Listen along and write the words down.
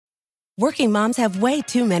Working moms have way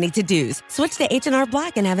too many to-dos. Switch to H&R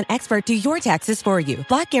Block and have an expert do your taxes for you.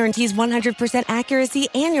 Block guarantees 100% accuracy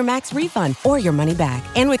and your max refund or your money back.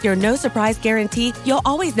 And with your no surprise guarantee, you'll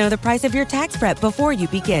always know the price of your tax prep before you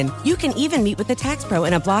begin. You can even meet with a tax pro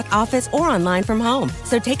in a Block office or online from home.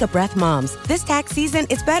 So take a breath, moms. This tax season,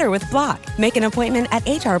 it's better with Block. Make an appointment at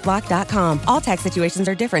hrblock.com. All tax situations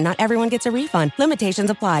are different. Not everyone gets a refund. Limitations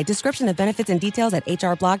apply. Description of benefits and details at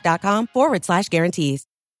hrblock.com/guarantees.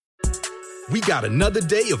 We got another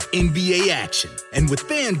day of NBA action. And with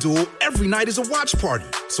FanDuel, every night is a watch party.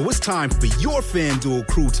 So it's time for your FanDuel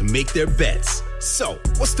crew to make their bets. So,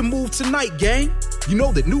 what's the move tonight, gang? You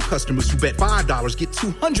know that new customers who bet $5 get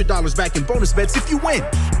 $200 back in bonus bets if you win.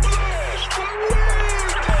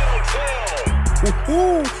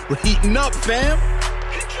 Woohoo! We're heating up, fam.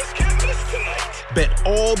 Bet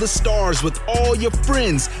all the stars with all your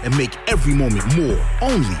friends and make every moment more.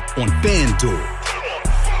 Only on FanDuel.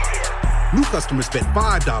 New customers bet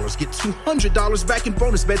 $5, get $200 back in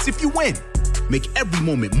bonus bets if you win. Make every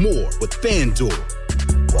moment more with FanDuel.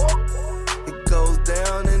 It goes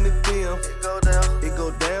down in the DM. It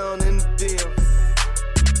go down in the DM.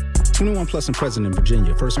 21 plus and present in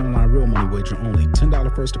Virginia. First online real money wager only. $10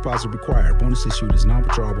 first deposit required. Bonus issued is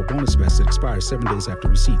non-withdrawable bonus vest that expires 7 days after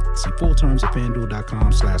receipt. See full terms at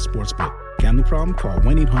FanDuel.com/sportsbook. Gambling problem? Call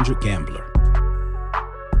 1-800-GAMBLER.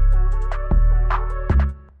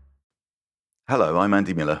 Hello, I'm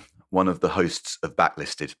Andy Miller, one of the hosts of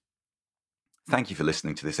Backlisted. Thank you for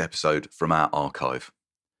listening to this episode from our archive.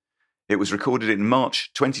 It was recorded in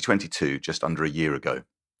March 2022, just under a year ago.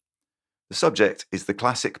 The subject is the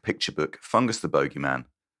classic picture book Fungus the Bogeyman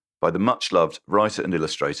by the much-loved writer and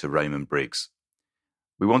illustrator Raymond Briggs.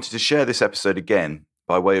 We wanted to share this episode again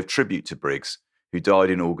by way of tribute to Briggs, who died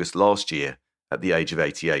in August last year at the age of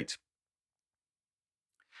 88.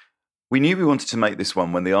 We knew we wanted to make this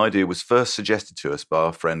one when the idea was first suggested to us by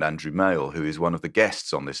our friend Andrew Mail, who is one of the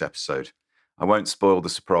guests on this episode. I won't spoil the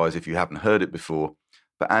surprise if you haven't heard it before,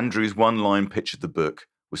 but Andrew's one-line pitch of the book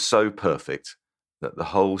was so perfect that the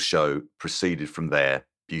whole show proceeded from there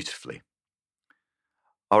beautifully.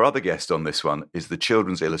 Our other guest on this one is the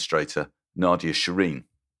children's illustrator Nadia Shireen.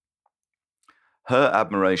 Her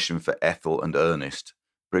admiration for Ethel and Ernest,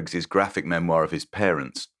 Briggs's graphic memoir of his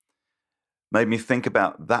parents, made me think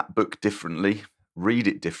about that book differently, read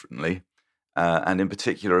it differently, and in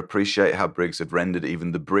particular appreciate how Briggs had rendered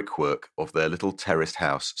even the brickwork of their little terraced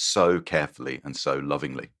house so carefully and so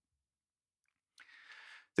lovingly.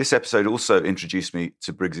 This episode also introduced me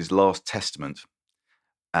to Briggs's last testament,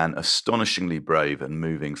 an astonishingly brave and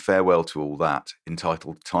moving farewell to all that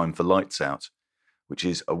entitled Time for Lights Out, which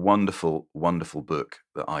is a wonderful, wonderful book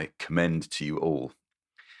that I commend to you all.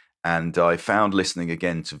 And I found listening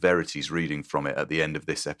again to Verity's reading from it at the end of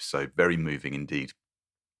this episode very moving indeed.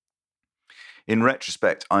 In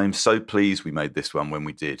retrospect, I am so pleased we made this one when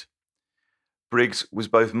we did. Briggs was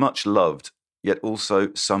both much loved, yet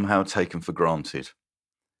also somehow taken for granted.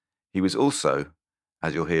 He was also,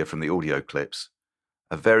 as you'll hear from the audio clips,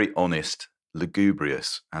 a very honest,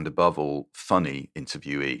 lugubrious, and above all, funny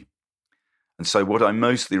interviewee. And so what I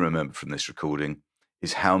mostly remember from this recording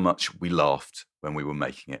is how much we laughed when we were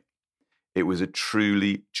making it. It was a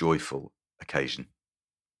truly joyful occasion.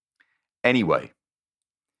 Anyway,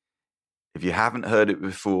 if you haven't heard it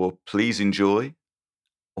before, please enjoy.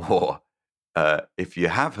 Or if you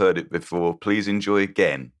have heard it before, please enjoy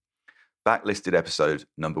again. Backlisted episode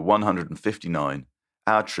number 159,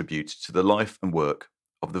 our tribute to the life and work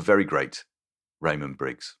of the very great Raymond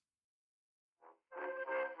Briggs.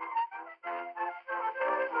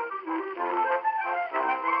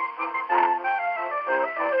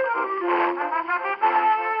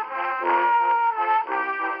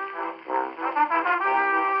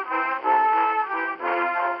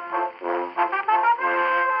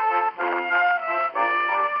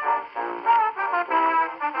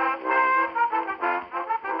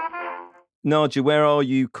 Nadia, where are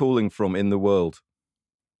you calling from in the world?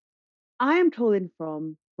 I am calling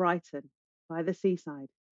from Brighton, by the seaside.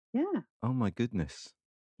 Yeah. Oh my goodness.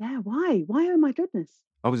 Yeah, why? Why, oh my goodness?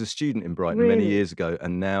 I was a student in Brighton many years ago,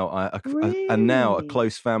 and now a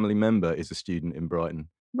close family member is a student in Brighton.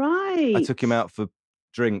 Right. I took him out for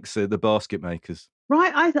drinks at the Basket Makers.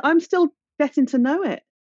 Right, I'm still getting to know it.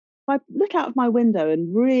 If I look out of my window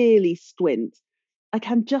and really squint, I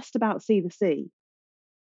can just about see the sea.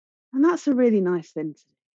 And that's a really nice thing to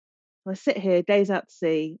do. I sit here, gaze out to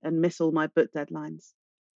sea, and miss all my book deadlines.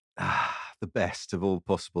 Ah, the best of all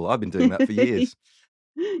possible. I've been doing that for years.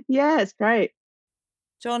 Yeah, it's great.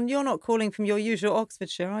 John, you're not calling from your usual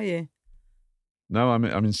Oxfordshire, are you? No, I'm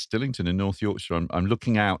in Stillington in North Yorkshire. I'm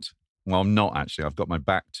looking out Well, I'm not actually. I've got my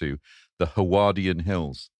back to the Hawadian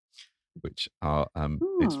Hills, which are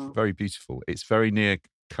it's very beautiful. It's very near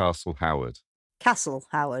Castle Howard. Castle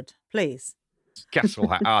Howard, please. Castle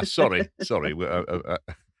Howard. Sorry.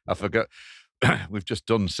 I forgot. We've just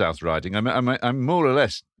done South Riding. I'm more or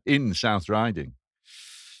less in South Riding.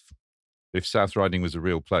 If South Riding was a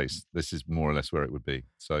real place, this is more or less where it would be.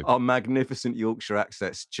 So our magnificent Yorkshire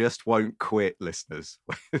accents just won't quit, listeners.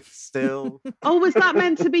 Still. Oh, was that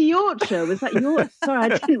meant to be Yorkshire? Was that Yorkshire? Sorry,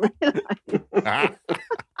 I didn't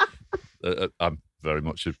realise. I'm very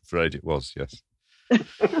much afraid it was, yes.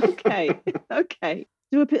 Okay.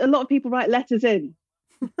 Do a lot of people write letters in?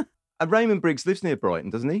 Raymond Briggs lives near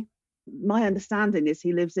Brighton, doesn't he? My understanding is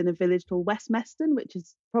he lives in a village called Westmeston, which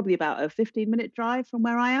is probably about a 15-minute drive from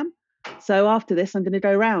where I am. So after this, I'm going to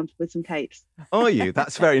go round with some cakes. Are you?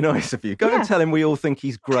 That's very nice of you. Go and tell him we all think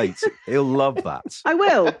he's great. He'll love that. I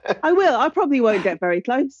will. I probably won't get very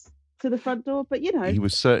close to the front door, but you know. He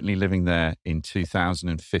was certainly living there in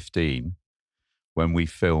 2015 when we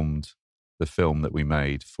filmed the film that we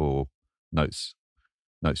made for Notes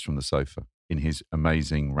from the Sofa in his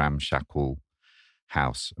amazing ramshackle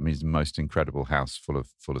house. I mean, it's the most incredible house full of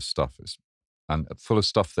stuff. And full of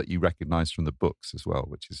stuff that you recognise from the books as well,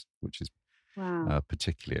 which is wow.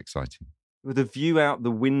 Particularly exciting. Well, the view out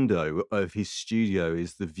the window of his studio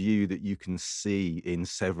is the view that you can see in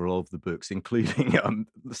several of the books, including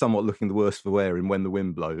somewhat looking the worse for wear in When the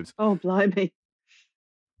Wind Blows. Oh, blimey.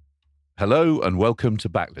 Hello and welcome to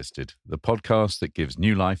Backlisted, the podcast that gives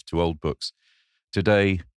new life to old books.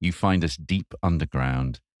 Today, you find us deep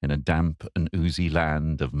underground in a damp and oozy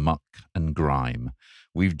land of muck and grime.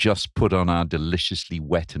 We've just put on our deliciously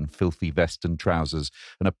wet and filthy vest and trousers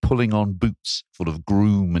and are pulling on boots full of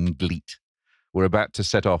groom and gleet. We're about to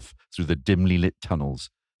set off through the dimly lit tunnels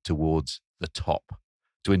towards the top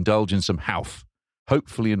to indulge in some howf,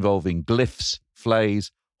 hopefully involving glyphs,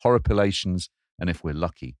 flays, horripilations, and if we're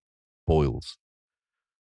lucky, boils.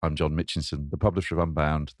 I'm John Mitchinson, the publisher of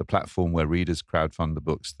Unbound, the platform where readers crowdfund the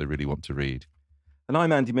books they really want to read. And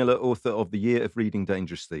I'm Andy Miller, author of The Year of Reading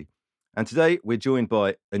Dangerously. And today we're joined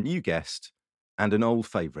by a new guest and an old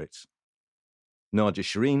favourite, Nadia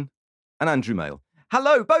Shireen and Andrew Mail.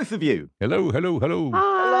 Hello, both of you. Hello.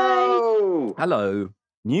 Hi. Hello.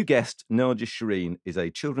 New guest, Nadia Shireen, is a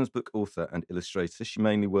children's book author and illustrator. She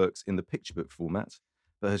mainly works in the picture book format,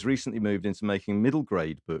 but has recently moved into making middle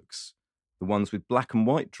grade books, the ones with black and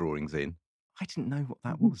white drawings in. I didn't know what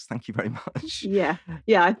that was. Thank you very much. Yeah,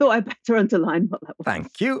 I thought I'd better underline what that was.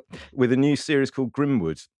 Thank you. With a new series called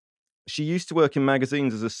Grimwood. She used to work in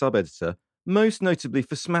magazines as a sub-editor, most notably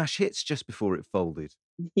for Smash Hits just before it folded.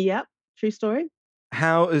 Yep, true story.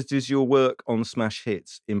 How does your work on Smash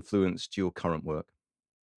Hits influenced your current work?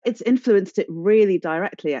 It's influenced it really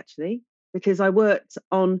directly, actually, because I was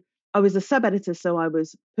a sub-editor, so I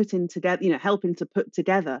was putting together, helping to put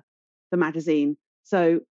together the magazine.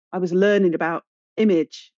 So I was learning about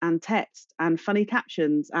image and text and funny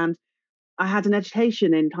captions, and I had an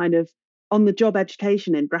education in kind of on-the-job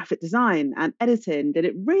education in graphic design and editing, and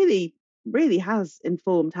it really, really has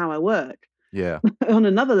informed how I work. Yeah. On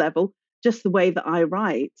another level, just the way that I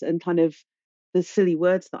write and kind of the silly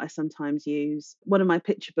words that I sometimes use. One of my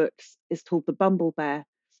picture books is called The Bumble Bear,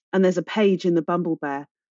 and there's a page in The Bumble Bear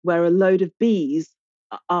where a load of bees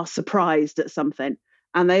are surprised at something,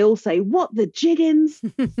 and they all say, "What the jiggins?"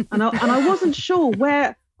 and I wasn't sure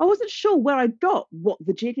where I got "what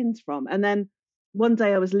the jiggins" from, and then one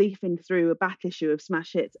day I was leafing through a back issue of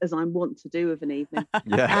Smash Hits, as I'm wont to do of an evening,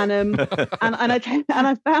 Yeah. and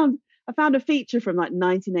I found a feature from like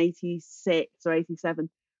 1986 or 87,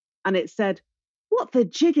 and it said, "What the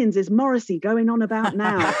jiggins is Morrissey going on about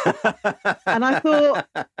now?" And I thought,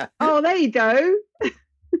 oh, there you go.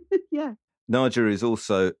 Yeah. Nadia is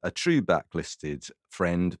also a true backlisted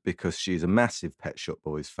friend because she's a massive Pet Shop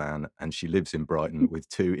Boys fan and she lives in Brighton with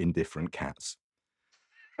 2 indifferent cats.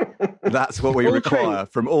 That's what we All require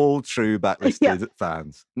from all true backlisted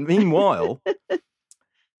fans. Meanwhile,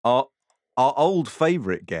 our old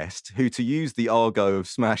favourite guest, who to use the argot of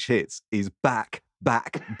Smash Hits is back,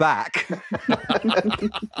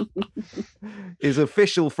 is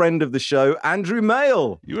official friend of the show, Andrew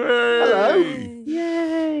Mail. Yay! Hello.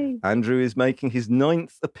 Yay. Andrew is making his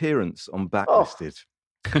 9th appearance on Backlisted.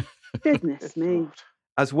 Goodness me.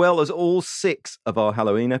 As well as all 6 of our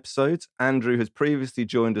Halloween episodes, Andrew has previously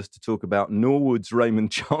joined us to talk about Norwood's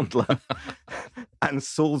Raymond Chandler and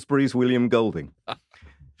Salisbury's William Golding.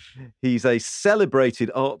 He's a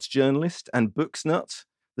celebrated arts journalist and books nut,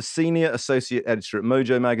 the senior associate editor at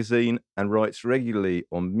Mojo magazine, and writes regularly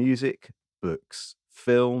on music, books,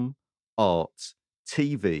 film, art,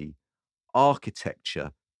 TV,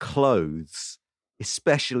 architecture, clothes,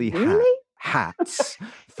 especially Really? hats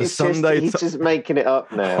for He's Sunday. He's just making it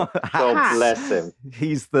up now. God Hats. bless him.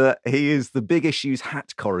 He is the Big Issues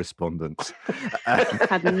hat correspondent.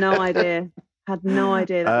 Had no idea. Had no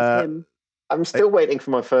idea that was him. I'm still waiting for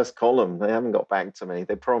my first column. They haven't got back to me.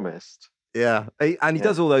 They promised. Yeah, and he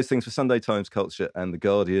does all those things for Sunday Times Culture and The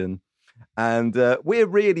Guardian. And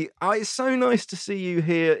it's so nice to see you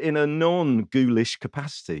here in a non-ghoulish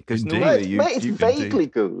capacity. Because normally It's vaguely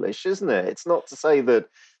ghoulish, isn't it? It's not to say that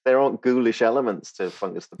there aren't ghoulish elements to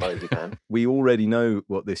Fungus the Bogeyman. We already know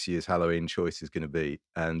what this year's Halloween choice is going to be.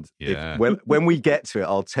 And when we get to it,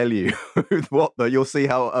 I'll tell you you'll see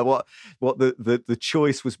how what the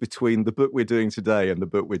choice was between the book we're doing today and the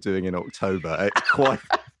book we're doing in October. It's quite...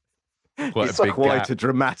 quite a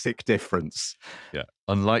dramatic difference. Yeah,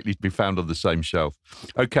 unlikely to be found on the same shelf.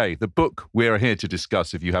 Okay, the book we're here to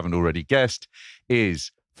discuss, if you haven't already guessed,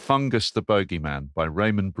 is Fungus the Bogeyman by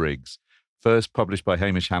Raymond Briggs, first published by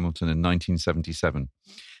Hamish Hamilton in 1977.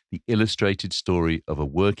 The illustrated story of a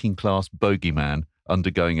working-class bogeyman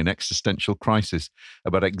undergoing an existential crisis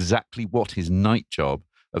about exactly what his night job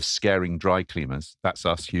of scaring dry cleaners, that's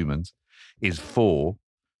us humans, is for,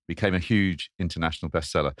 became a huge international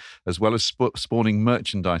bestseller. As well as spawning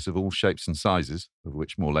merchandise of all shapes and sizes, of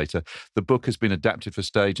which more later, the book has been adapted for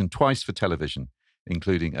stage and twice for television,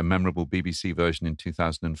 including a memorable BBC version in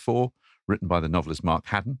 2004, written by the novelist Mark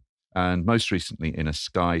Haddon, and most recently in a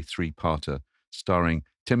Sky three-parter starring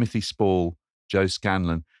Timothy Spall, Joe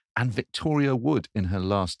Scanlon, and Victoria Wood in her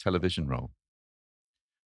last television role.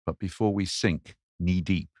 But before we sink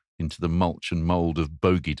knee-deep into the mulch and mould of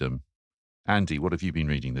bogeydom, Andy, what have you been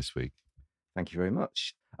reading this week? Thank you very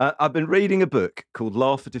much. I've been reading a book called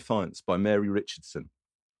Laugh for Defiance by Mary Richardson,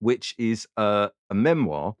 which is a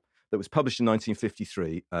memoir that was published in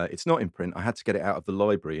 1953. It's not in print. I had to get it out of the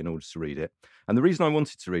library in order to read it. And the reason I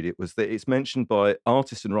wanted to read it was that it's mentioned by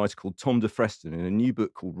artist and writer called Tom de Freston in a new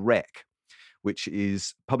book called Wreck, which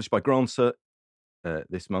is published by Granta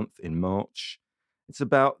this month in March. It's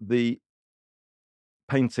about the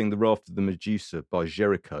painting The Raft of the Medusa by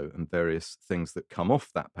Géricault and various things that come off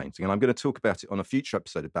that painting. And I'm going to talk about it on a future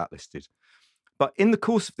episode of Backlisted. But in the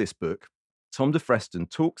course of this book, Tom de Freston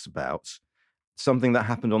talks about something that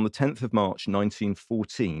happened on the 10th of March,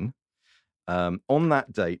 1914. On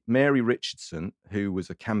that date, Mary Richardson, who was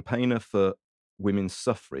a campaigner for women's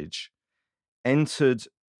suffrage, entered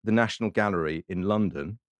the National Gallery in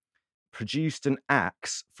London, produced an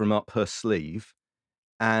axe from up her sleeve,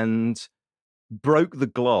 and broke the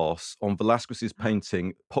glass on Velázquez's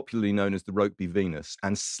painting, popularly known as the Rokeby Venus,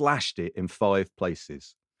 and slashed it in 5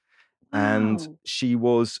 places. Wow. And she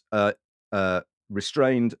was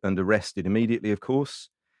restrained and arrested immediately, of course.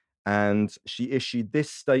 And she issued this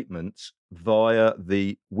statement via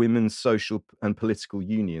the Women's Social and Political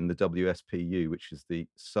Union, the WSPU, which is the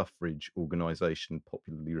suffrage organisation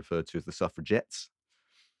popularly referred to as the suffragettes.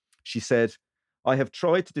 She said, "I have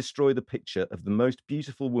tried to destroy the picture of the most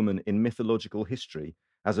beautiful woman in mythological history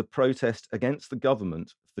as a protest against the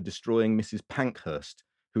government for destroying Mrs. Pankhurst,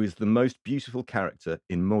 who is the most beautiful character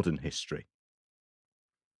in modern history."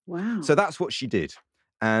 Wow. So that's what she did.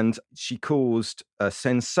 And she caused a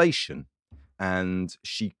sensation. And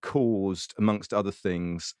she caused, amongst other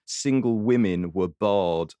things, single women were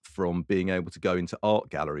barred from being able to go into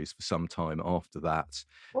art galleries for some time after that.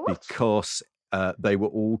 What? Because they were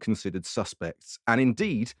all considered suspects. And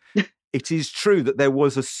indeed, it is true that there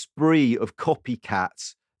was a spree of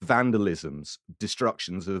copycat vandalisms,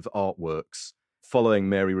 destructions of artworks following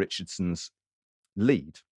Mary Richardson's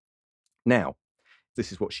lead. Now,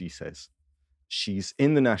 this is what she says. She's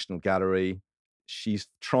in the National Gallery. She's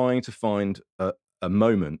trying to find a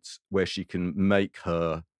moment where she can make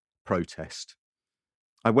her protest.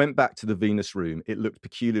 I went back to the Venus room. It looked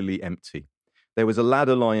peculiarly empty. There was a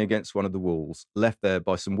ladder lying against one of the walls, left there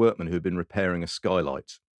by some workmen who had been repairing a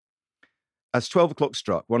skylight. As 12 o'clock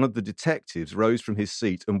struck, one of the detectives rose from his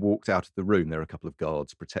seat and walked out of the room. There were a couple of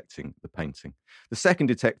guards protecting the painting. The second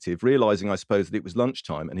detective, realizing, I suppose, that it was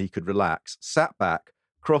lunchtime and he could relax, sat back,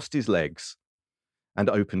 crossed his legs, and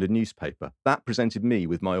opened a newspaper. That presented me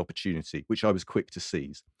with my opportunity, which I was quick to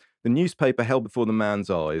seize. The newspaper held before the man's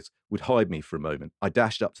eyes would hide me for a moment. I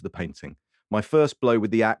dashed up to the painting. My first blow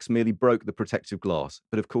with the axe merely broke the protective glass,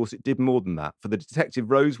 but of course it did more than that, for the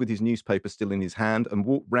detective rose with his newspaper still in his hand and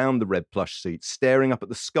walked round the red plush seat, staring up at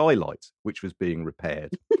the skylight, which was being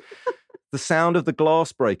repaired. The sound of the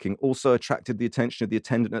glass breaking also attracted the attention of the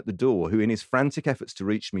attendant at the door, who in his frantic efforts to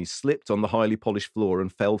reach me slipped on the highly polished floor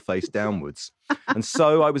and fell face downwards. And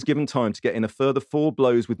so I was given time to get in a further 4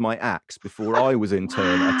 blows with my axe before I was in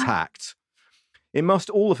turn attacked. It must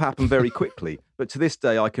all have happened very quickly, but to this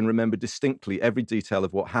day I can remember distinctly every detail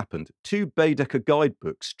of what happened. 2 Baedeker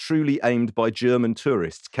guidebooks, truly aimed by German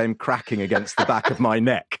tourists, came cracking against the back of my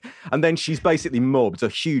neck. And then she's basically mobbed. A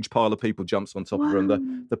huge pile of people jumps on top of her,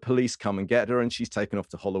 and the police come and get her, and she's taken off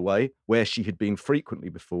to Holloway, where she had been frequently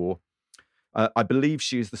before. I believe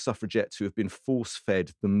she is the suffragette to have been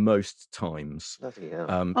force-fed the most times. Bloody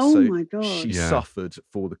hell. My God. She suffered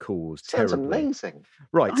for the cause Sounds terribly. amazing.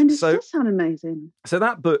 Right. It does sound amazing. So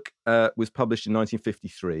that book was published in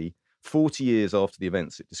 1953, 40 years after the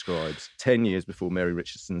events it describes, 10 years before Mary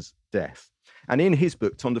Richardson's death. And in his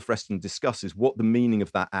book, Tonda Freston discusses what the meaning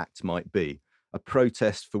of that act might be. A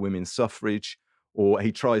protest for women's suffrage, or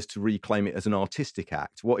he tries to reclaim it as an artistic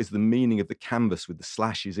act. What is the meaning of the canvas with the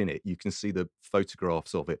slashes in it? You can see the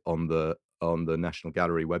photographs of it on the National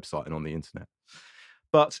Gallery website and on the internet.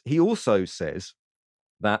 But he also says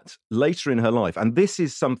that later in her life, and this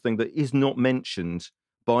is something that is not mentioned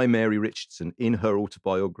by Mary Richardson in her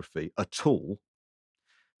autobiography at all,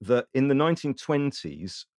 that in the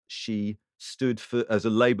 1920s, she stood as a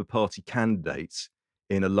Labour Party candidate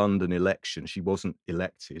in a London election. She wasn't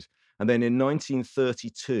elected. And then in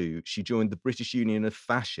 1932, she joined the British Union of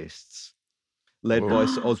Fascists, led by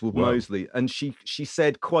Sir Oswald Mosley. And she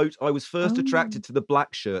said, quote, "I was first attracted to the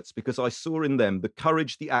black shirts because I saw in them the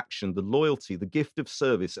courage, the action, the loyalty, the gift of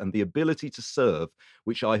service, and the ability to serve,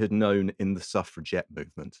 which I had known in the suffragette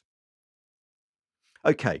movement."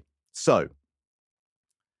 Okay, so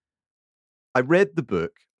I read the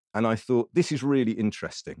book and I thought, this is really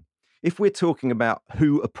interesting. If we're talking about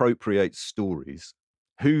who appropriates stories,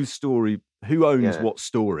 who owns what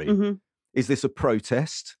story? Mm-hmm. Is this a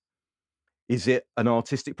protest? Is it an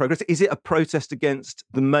artistic protest? Is it a protest against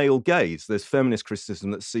the male gaze? There's feminist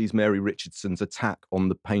criticism that sees Mary Richardson's attack on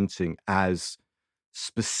the painting as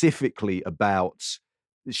specifically about,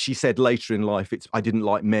 she said later in life, I didn't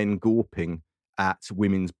like men gawping at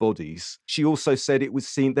women's bodies. She also said it was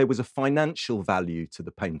seen there was a financial value to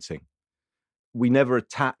the painting. We never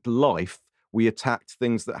attacked life. We attacked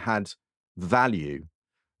things that had value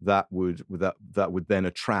that would then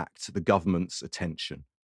attract the government's attention.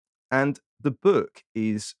 And the book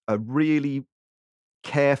is a really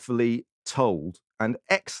carefully told and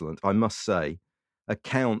excellent, I must say,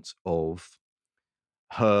 account of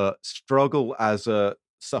her struggle as a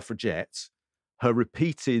suffragette, her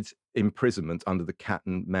repeated imprisonment under the Cat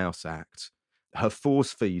and Mouse Act, her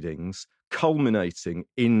force feedings, culminating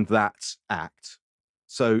in that act.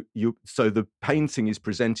 So the painting is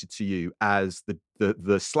presented to you as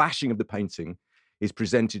the slashing of the painting is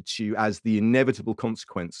presented to you as the inevitable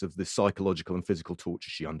consequence of the psychological and physical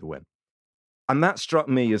torture she underwent. And that struck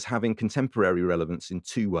me as having contemporary relevance in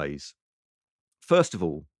 2 ways. First of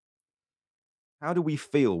all, how do we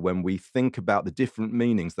feel when we think about the different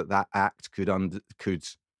meanings that act could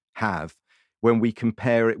have when we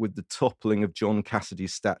compare it with the toppling of John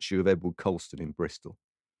Cassidy's statue of Edward Colston in Bristol?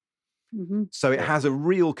 Mm-hmm. So it has a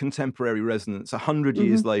real contemporary resonance 100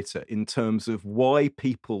 years later in terms of why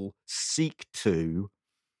people seek to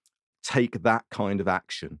take that kind of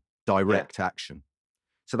action, direct action.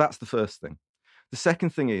 So that's the first thing. The second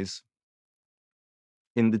thing is,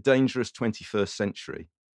 in the dangerous 21st century,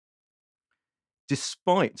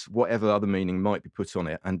 despite whatever other meaning might be put on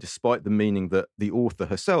it, and despite the meaning that the author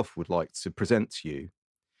herself would like to present to you,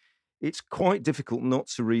 it's quite difficult not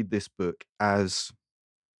to read this book as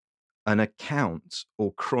an account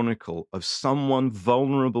or chronicle of someone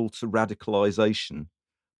vulnerable to radicalization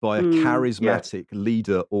by a charismatic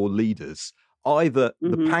leader or leaders, either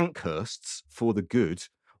the Pankhursts for the good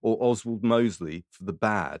or Oswald Mosley for the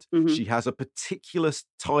bad. She has a particular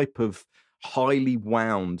type of highly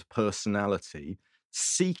wound personality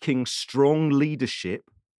seeking strong leadership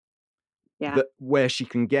where she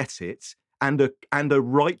can get it, and a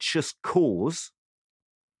righteous cause,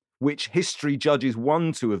 which history judges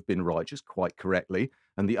one to have been righteous quite correctly,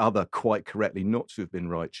 and the other quite correctly not to have been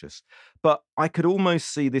righteous. But I could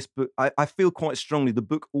almost see this book, I feel quite strongly the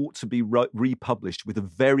book ought to be republished with a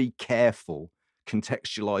very careful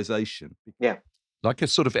contextualization. Yeah. Like a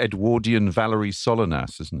sort of Edwardian Valerie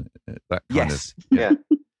Solanas, isn't it? That kind of. Yeah.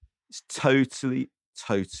 It's totally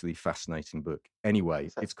fascinating book.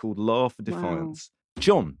 Anyway, it's called Laugh for Defiance. Wow.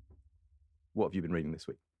 John, what have you been reading this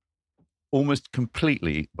week? Almost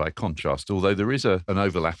completely by contrast, although there is an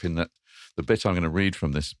overlap in that the bit I'm going to read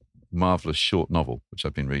from this marvellous short novel, which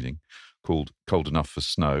I've been reading, called Cold Enough for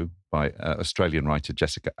Snow by Australian writer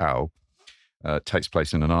Jessica Au, takes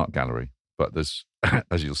place in an art gallery. But there's,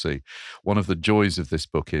 as you'll see, one of the joys of this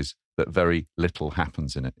book is that very little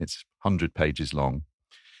happens in it. It's 100 pages long.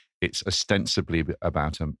 It's ostensibly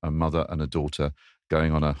about a mother and a daughter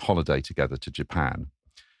going on a holiday together to Japan.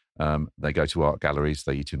 They go to art galleries,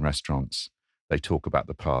 they eat in restaurants, they talk about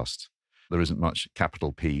the past. There isn't much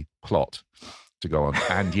capital P plot to go on.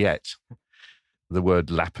 And yet, the word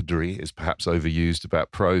lapidary is perhaps overused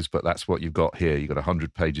about prose, but that's what you've got here. You've got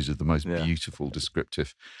 100 pages of the most beautiful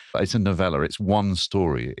descriptive. It's a novella. It's one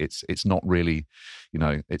story. It's not really,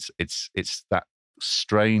 it's that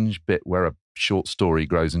strange bit where a short story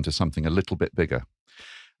grows into something a little bit bigger.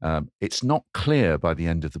 It's not clear by the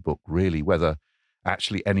end of the book, really, whether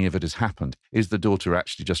actually any of it has happened. Is the daughter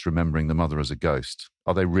actually just remembering the mother as a ghost?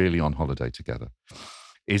 Are they really on holiday together?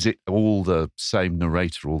 Is it all the same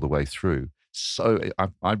narrator all the way through? So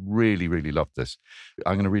I really, really loved this.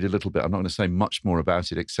 I'm going to read a little bit. I'm not going to say much more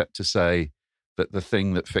about it, except to say that the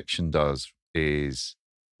thing that fiction does is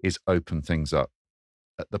open things up.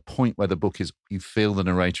 At the point where the book is, you feel the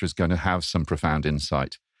narrator is going to have some profound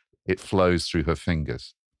insight. It flows through her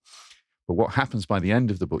fingers. But what happens by the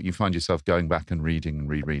end of the book, you find yourself going back and reading and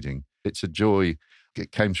rereading. It's a joy.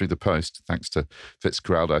 It came through the post, thanks to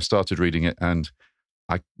Fitzgerald. I started reading it and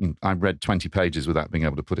I read 20 pages without being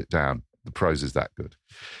able to put it down. The prose is that good.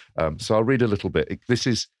 So I'll read a little bit. This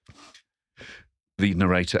is the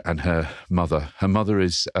narrator and her mother. Her mother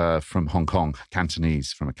is from Hong Kong,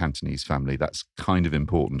 Cantonese, from a Cantonese family. That's kind of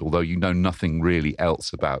important, although you know nothing really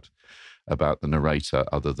else about the narrator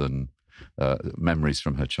other than memories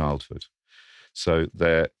from her childhood. So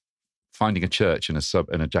they're finding a church in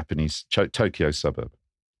a Japanese Tokyo suburb.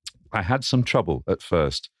 I had some trouble at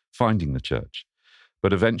first finding the church,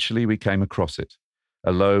 but eventually we came across it,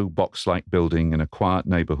 a low box-like building in a quiet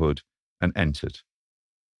neighborhood, and entered.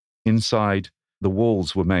 Inside, the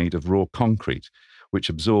walls were made of raw concrete, which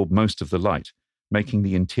absorbed most of the light, making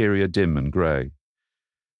the interior dim and grey.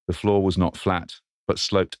 The floor was not flat, but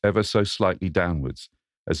sloped ever so slightly downwards,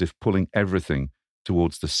 as if pulling everything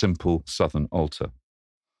towards the simple southern altar.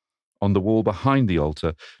 On the wall behind the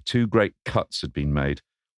altar, 2 great cuts had been made,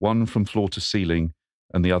 one from floor to ceiling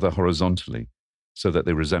and the other horizontally, so that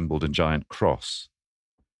they resembled a giant cross.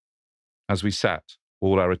 As we sat,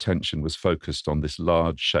 all our attention was focused on this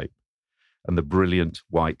large shape and the brilliant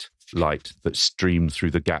white light that streamed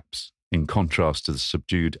through the gaps in contrast to the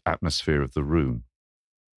subdued atmosphere of the room.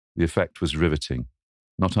 The effect was riveting,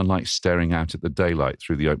 not unlike staring out at the daylight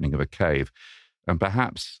through the opening of a cave. And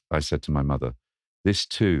perhaps, I said to my mother, this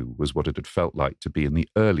too was what it had felt like to be in the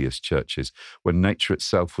earliest churches, when nature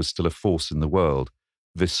itself was still a force in the world,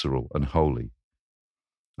 visceral and holy.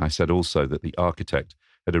 I said also that the architect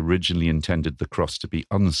had originally intended the cross to be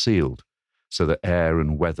unsealed, so that air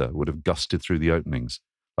and weather would have gusted through the openings,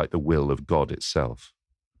 like the will of God itself.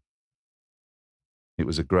 It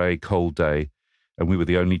was a grey, cold day, and we were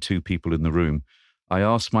the only 2 people in the room. I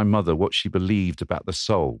asked my mother what she believed about the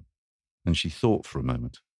soul, and she thought for a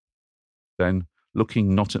moment. Then,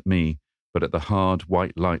 looking not at me, but at the hard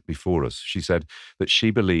white light before us, she said that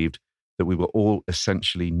she believed that we were all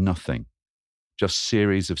essentially nothing, just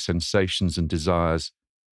series of sensations and desires,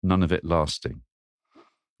 none of it lasting.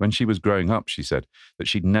 When she was growing up, she said that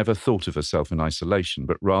she'd never thought of herself in isolation,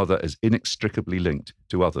 but rather as inextricably linked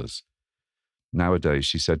to others. Nowadays,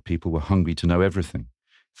 she said, people were hungry to know everything,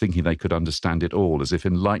 thinking they could understand it all, as if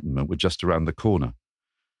enlightenment were just around the corner.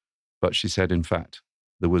 But she said, in fact,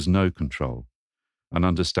 there was no control, and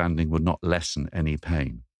understanding would not lessen any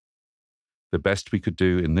pain. The best we could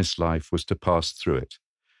do in this life was to pass through it,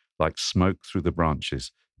 like smoke through the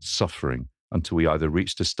branches, suffering until we either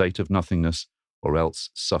reached a state of nothingness or else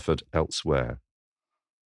suffered elsewhere.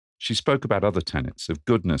 She spoke about other tenets of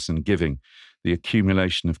goodness and giving, the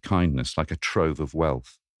accumulation of kindness like a trove of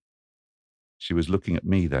wealth. She was looking at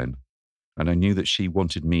me then, and I knew that she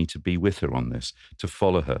wanted me to be with her on this, to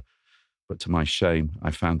follow her. But to my shame,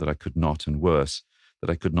 I found that I could not, and worse, that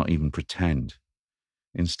I could not even pretend.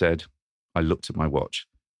 Instead, I looked at my watch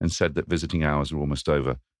and said that visiting hours were almost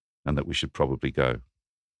over and that we should probably go.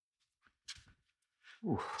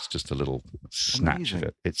 Ooh, it's just a little snatch of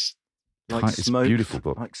it. It's like it's smoke, a beautiful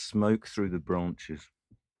book. Like smoke through the branches.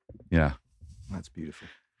 Yeah. That's beautiful.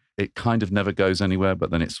 It kind of never goes anywhere, but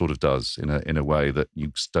then it sort of does in a way that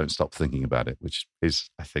you don't stop thinking about it, which is,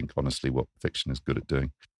 I think, honestly, what fiction is good at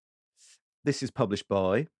doing. This is published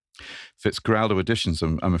by Fitzgerald Editions.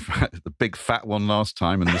 I'm the big fat one last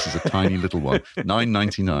time, and this is a tiny little one.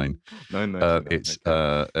 $9.99. It's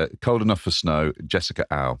Cold Enough for Snow. Jessica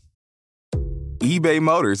Au. eBay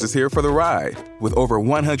Motors is here for the ride. With over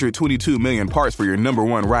 122 million parts for your number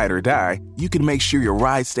one ride or die, you can make sure your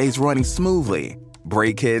ride stays running smoothly.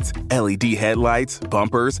 Brake kits, LED headlights,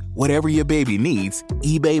 bumpers, whatever your baby needs,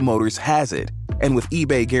 eBay Motors has it. And with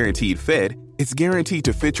eBay Guaranteed Fit, it's guaranteed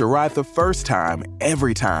to fit your ride the first time,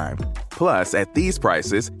 every time. Plus, at these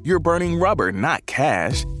prices, you're burning rubber, not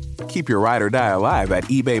cash. Keep your ride or die alive at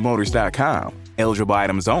ebaymotors.com. Eligible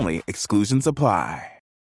items only. Exclusions apply.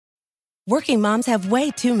 Working moms have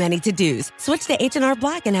way too many to-dos. Switch to H&R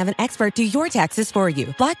Block and have an expert do your taxes for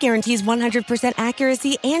you. Block guarantees 100%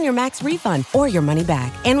 accuracy and your max refund or your money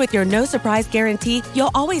back. And with your no-surprise guarantee,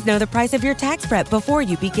 you'll always know the price of your tax prep before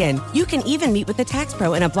you begin. You can even meet with a tax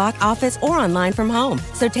pro in a Block office or online from home.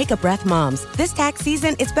 So take a breath, moms. This tax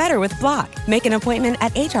season, it's better with Block. Make an appointment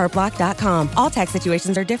at hrblock.com. All tax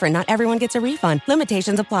situations are different. Not everyone gets a refund.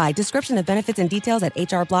 Limitations apply. Description of benefits and details at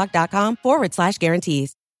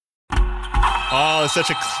hrblock.com/guarantees. Oh, such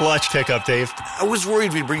a clutch pickup, Dave. I was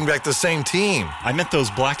worried we'd bring back the same team. I meant those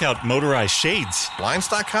blackout motorized shades.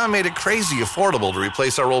 Blinds.com made it crazy affordable to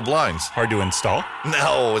replace our old blinds. Hard to install?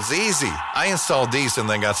 No, it's easy. I installed these and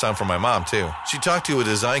then got some for my mom, too. She talked to a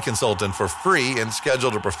design consultant for free and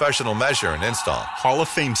scheduled a professional measure and install. Hall of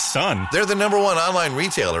Fame son. They're the #1 online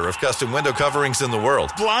retailer of custom window coverings in the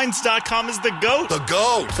world. Blinds.com is the GOAT. The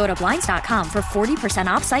GOAT. Go to Blinds.com for 40%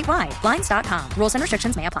 off site-wide. Blinds.com. Rules and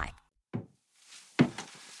restrictions may apply.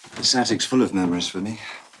 This attic's full of memories for me.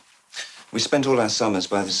 We spent all our summers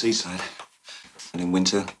by the seaside, and in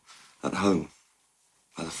winter, at home,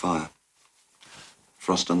 by the fire.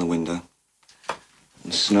 Frost on the window,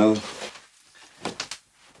 and snowballs,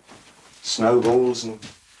 and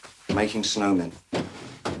making snowmen.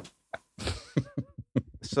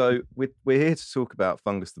 So we're here to talk about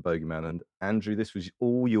Fungus the Bogeyman, and Andrew, this was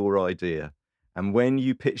all your idea. And when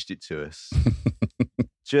you pitched it to us,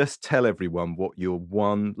 just tell everyone what your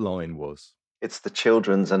one line was. It's the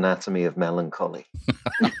children's anatomy of melancholy.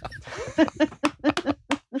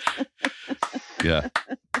 Yeah.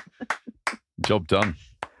 Job done.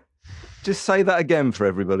 Just say that again for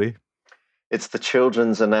everybody. It's the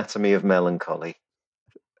children's anatomy of melancholy.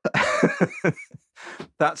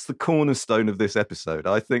 That's the cornerstone of this episode.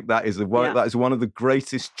 I think that is one of the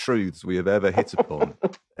greatest truths we have ever hit upon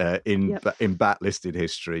in Bat-listed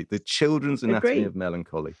history. The children's anatomy of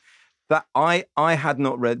melancholy. That I had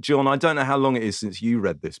not read. John, I don't know how long it is since you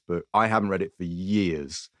read this book. I haven't read it for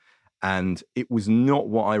years, and it was not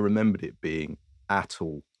what I remembered it being at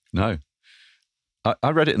all. No,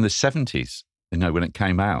 I read it in the 70s. When it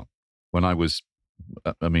came out, when I was,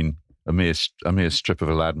 a mere strip of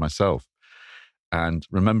a lad myself. And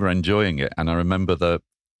remember enjoying it, and I remember the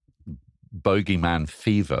Bogeyman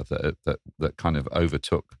fever that kind of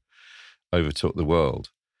overtook the world.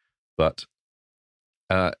 But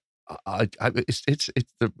it's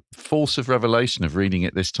the force of revelation of reading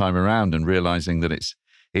it this time around and realizing that it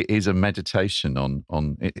is a meditation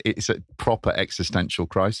on it's a proper existential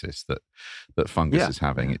crisis that Fungus is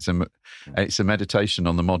having. It's a meditation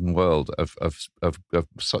on the modern world of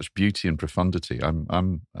such beauty and profundity.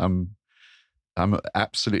 I'm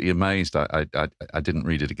absolutely amazed. I didn't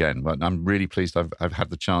read it again, but I'm really pleased I've had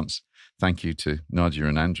the chance. Thank you to Nadia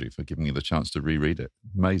and Andrew for giving me the chance to reread it.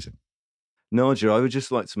 Amazing. Nadia, I would just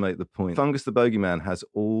like to make the point. Fungus the Bogeyman has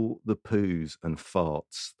all the poos and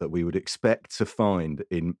farts that we would expect to find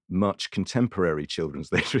in much contemporary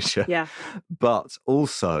children's literature. Yeah. But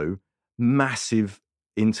also massive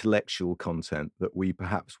intellectual content that we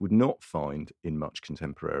perhaps would not find in much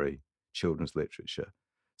contemporary children's literature.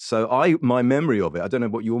 So my memory of it, I don't know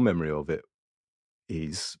what your memory of it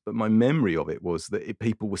is, but my memory of it was that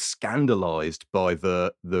people were scandalized by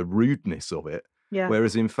the rudeness of it. Yeah.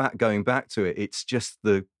 Whereas in fact, going back to it, it's just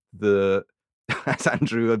the as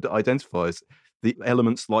Andrew identifies, the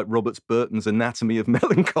elements like Robert Burton's Anatomy of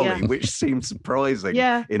Melancholy, which seemed surprising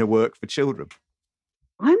in a work for children.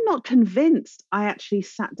 I'm not convinced I actually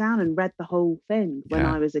sat down and read the whole thing when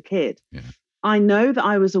I was a kid. Yeah. I know that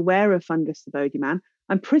I was aware of Fungus the Bogeyman.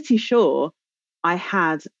 I'm pretty sure I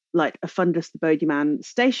had like a Fungus the Bogeyman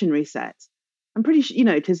stationery set. I'm pretty sure,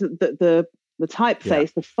 because the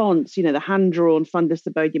typeface, the fonts, the hand-drawn Fungus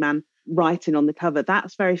the Bogeyman writing on the cover,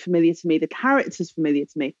 that's very familiar to me. The character's familiar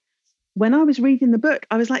to me. When I was reading the book,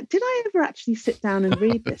 I was like, did I ever actually sit down and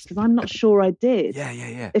read this? Because I'm not sure I did.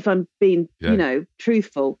 Yeah. If I'm being,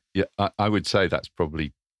 truthful. Yeah, I would say that's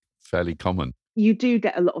probably fairly common. You do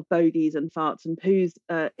get a lot of bogies and farts and poos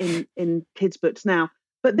in kids' books now.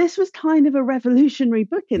 But this was kind of a revolutionary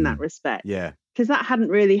book in that respect. Yeah. Because that hadn't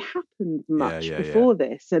really happened much before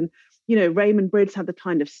this. And, Raymond Briggs had the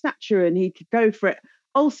kind of stature and he could go for it.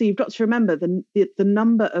 Also, you've got to remember the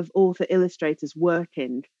number of author illustrators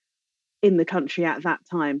working in the country at that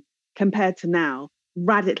time compared to now,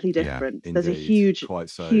 radically different. There's a huge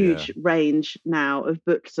range now of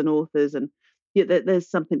books and authors, and there's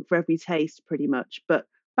something for every taste pretty much. But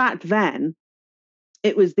back then,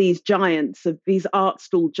 it was these giants, of these art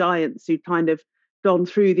stall giants who'd kind of gone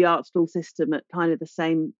through the art stall system at kind of the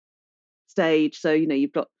same stage. So, you know,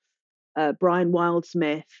 you've got Brian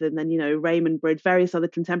Wildsmith, and then, you know, Raymond, Briggs, various other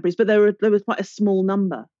contemporaries, but there was quite a small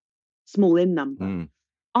in number.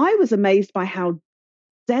 I was amazed by how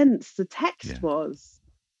dense the text was.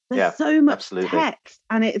 There's so much text,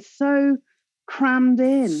 and it's so crammed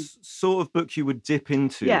in. Sort of book you would dip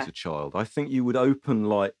into as a child. I think you would open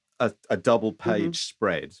like a double page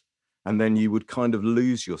spread, and then you would kind of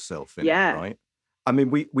lose yourself in it, right? I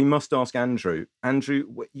mean, we must ask Andrew. Andrew,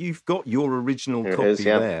 you've got your original copy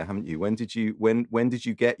there, haven't you? When did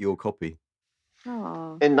you get your copy?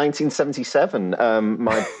 In 1977,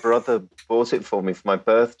 my brother bought it for me for my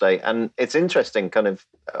birthday. And it's interesting,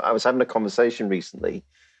 I was having a conversation recently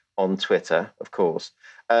on Twitter, of course,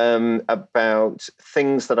 about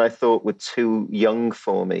things that I thought were too young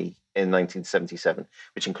for me in 1977,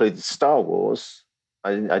 which included Star Wars.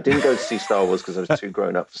 I didn't go to see Star Wars because I was too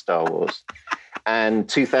grown up for Star Wars. And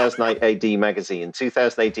 2000 AD magazine.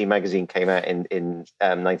 2000 AD magazine came out in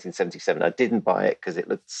 1977. I didn't buy it because it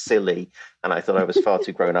looked silly, and I thought I was far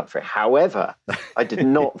too grown up for it. However, I did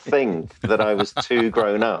not think that I was too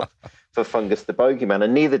grown up for Fungus the Bogeyman,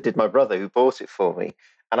 and neither did my brother, who bought it for me.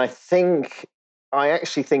 And I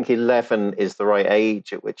actually think 11 is the right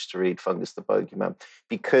age at which to read Fungus the Bogeyman,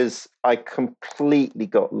 because I completely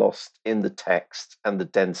got lost in the text and the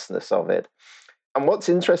denseness of it. And what's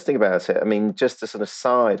interesting about it, I mean, just as an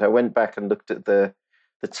aside, I went back and looked at the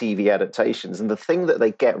TV adaptations, and the thing that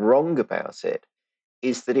they get wrong about it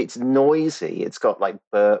is that it's noisy. It's got like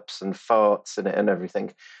burps and farts in it and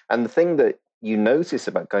everything. And the thing that you notice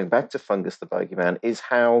about going back to Fungus the Bogeyman is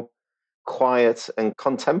how quiet and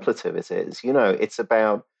contemplative it is. You know, it's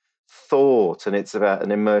about thought, and it's about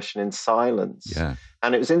an immersion in silence. Yeah.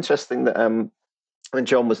 And it was interesting that when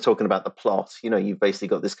John was talking about the plot, you know, you've basically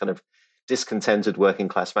got this kind of discontented working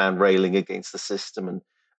class man railing against the system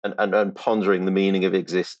and pondering the meaning of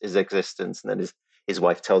his existence, and then his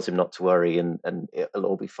wife tells him not to worry and it'll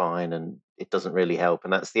all be fine, and it doesn't really help,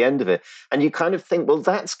 and that's the end of it. And you kind of think, well,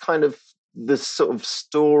 that's kind of the sort of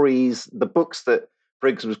stories, the books that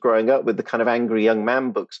Briggs was growing up with, the kind of angry young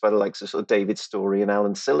man books by the likes of sort of David Storey and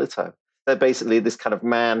Alan Sillitoe. They're basically this kind of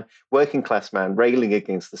man, working class man, railing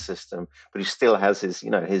against the system, but he still has his,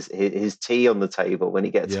 you know, his tea on the table when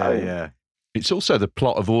he gets home. Yeah. It's also the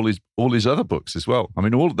plot of all his other books as well. I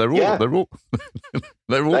mean, they're all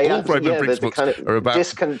Raymond Briggs books are about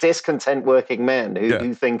discontent working men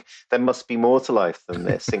who think there must be more to life than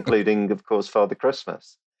this, including, of course, Father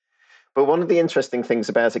Christmas. But one of the interesting things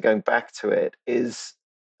about it, going back to it, is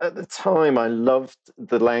at the time I loved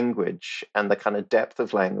the language and the kind of depth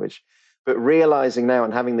of language. But realizing now,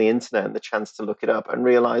 and having the internet and the chance to look it up, and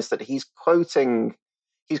realize that he's quoting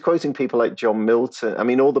people like John Milton. I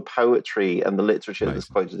mean, all the poetry and the literature that's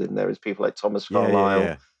quoted in there is people like Thomas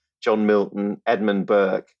Carlyle, John Milton, Edmund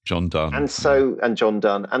Burke, John Donne, and John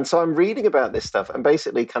Donne. And so I'm reading about this stuff, and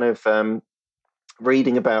basically kind of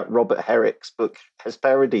reading about Robert Herrick's book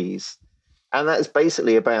Hesperides, and that is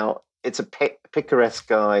basically about, it's a picaresque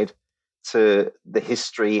guide to the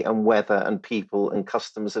history and weather and people and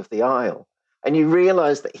customs of the Isle. And you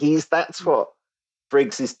realise that that's what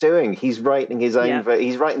Briggs is doing. He's writing his own.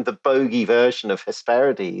 He's writing the bogey version of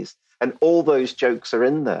Hesperides, and all those jokes are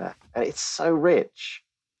in there, and it's so rich.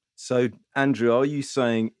 So, Andrew, are you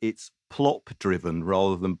saying it's plot-driven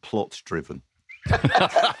rather than plot-driven?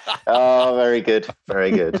 Oh, very good,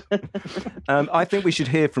 very good. I think we should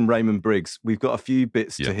hear from Raymond Briggs. We've got a few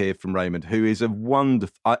bits to hear from Raymond, who is a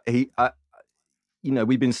wonderful.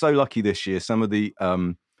 We've been so lucky this year. Some of the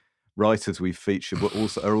writers we've featured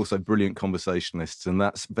are also brilliant conversationalists, and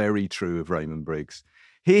that's very true of Raymond Briggs.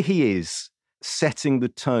 Here he is, setting the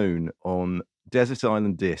tone on Desert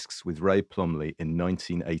Island Discs with Ray Plumley in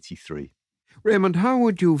 1983. Raymond, how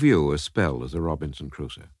would you view a spell as a Robinson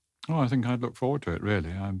Crusoe? Oh, I think I'd look forward to it,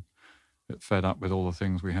 really. I'm a bit fed up with all the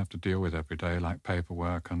things we have to deal with every day, like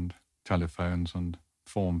paperwork and telephones and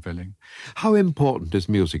form filling. How important is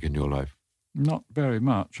music in your life? Not very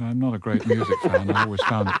much. I'm not a great music fan. I always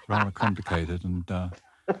found it rather complicated and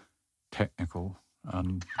technical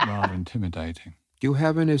and rather intimidating. Do you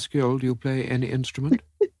have any skill? Do you play any instrument?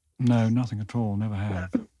 No, nothing at all. Never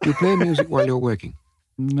have. Do you play music while you're working?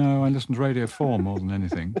 No, I listen to Radio 4 more than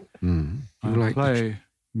anything. I play the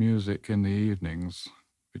music in the evenings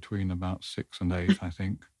between about 6 and 8, I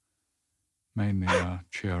think. Mainly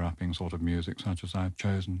cheer-upping sort of music, such as I've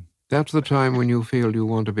chosen. That's the time when you feel you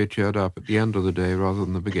want to be cheered up at the end of the day rather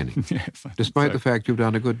than the beginning. Yes. Despite the fact you've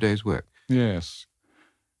done a good day's work. Yes.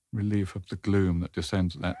 Relief of the gloom that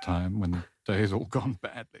descends at that time when the day's all gone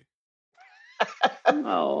badly.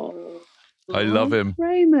 Oh, I love him.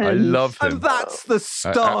 Raymond. I love him. And that's the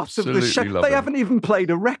start of the show. They haven't even played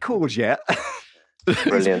a record yet.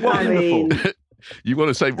 Brilliant. It's wonderful. You want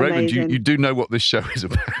to say, Raymond, you do know what this show is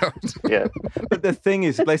about. Yeah. But the thing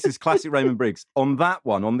is, this is classic Raymond Briggs. On that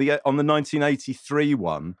one, on the 1983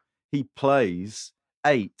 one, he plays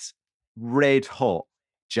 8 red hot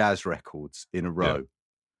jazz records in a row. Yeah.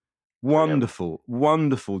 Wonderful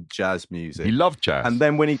jazz music. He loved jazz. And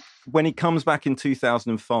then when he comes back in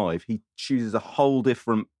 2005, he chooses a whole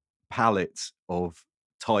different palette of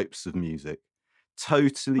types of music.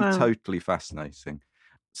 Totally fascinating.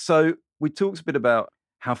 So we talked a bit about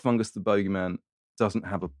how Fungus the Bogeyman doesn't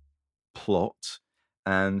have a plot.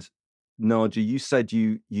 And Nadia, you said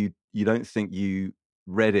you don't think you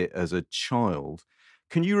read it as a child.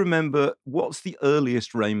 Can you remember what's the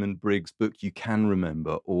earliest Raymond Briggs book you can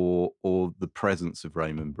remember, or the presence of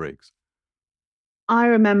Raymond Briggs? I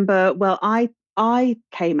remember, well, I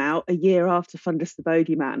came out a year after Fungus the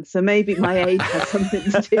Bogeyman, so maybe my age has something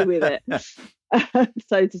to do with it,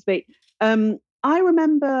 so to speak. I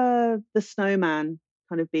remember the Snowman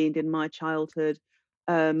kind of being in my childhood.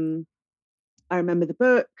 I remember the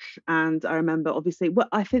book, and I remember obviously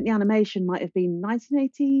I think the animation might have been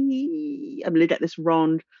 1980. I'm going to get this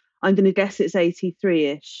wrong. I'm going to guess it's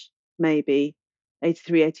 83-ish, maybe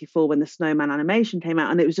 83, 84 when the Snowman animation came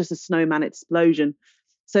out, and it was just a snowman explosion.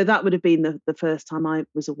 So that would have been the first time I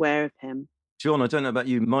was aware of him. John, I don't know about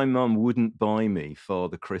you. My mum wouldn't buy me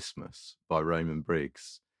Father Christmas by Raymond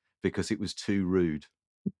Briggs because it was too rude.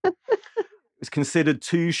 It was considered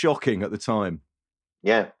too shocking at the time.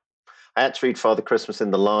 Yeah. I had to read Father Christmas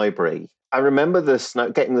in the library. I remember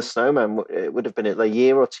getting the Snowman. It would have been a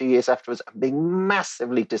year or 2 years afterwards, and being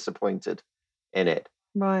massively disappointed in it.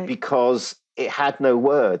 Right. Because it had no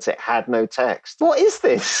words. It had no text. What is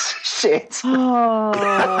this shit?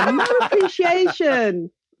 Oh, no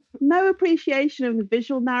appreciation. No appreciation of the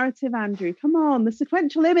visual narrative, Andrew. Come on, the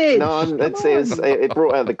sequential image. No, it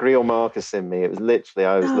brought out the Greil Marcus in me. It was literally,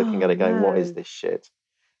 I was looking at it going, what is this shit?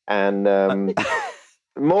 And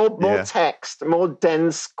more text, more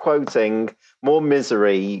dense quoting, more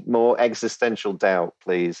misery, more existential doubt,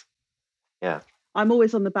 please. Yeah. I'm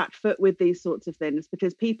always on the back foot with these sorts of things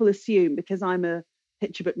because people assume, because I'm a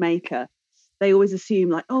picture book maker, they always assume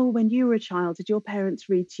like, oh, when you were a child, did your parents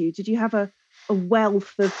read to you? Did you have a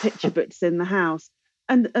wealth of picture books in the house?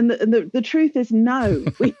 And the truth is no,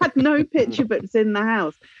 we had no picture books in the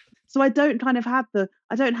house. So I don't have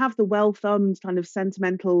the well-thumbed kind of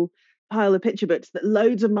sentimental pile of picture books that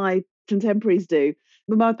loads of my contemporaries do.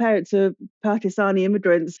 But my parents are Pakistani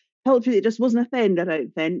immigrants. Culturally, it just wasn't a thing, I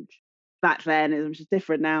don't think. Back then, it was just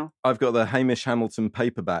different now. I've got the Hamish Hamilton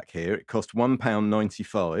paperback here. It cost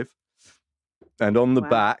 £1.95. And on the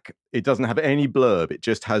back, it doesn't have any blurb. It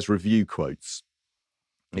just has review quotes.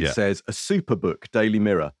 It says, a super book, Daily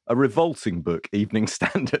Mirror. A revolting book, Evening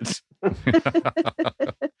Standard.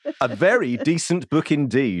 A very decent book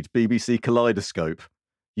indeed, BBC Kaleidoscope.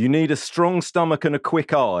 You need a strong stomach and a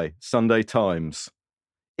quick eye, Sunday Times.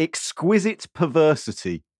 Exquisite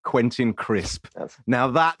perversity, Quentin Crisp. Now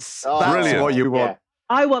that's what you want. Yeah.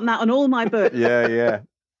 I want that on all my books. Yeah.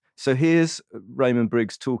 So here's Raymond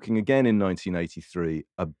Briggs talking again in 1983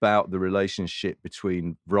 about the relationship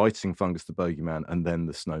between writing Fungus the Bogeyman and then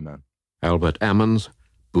the Snowman. Albert Ammon's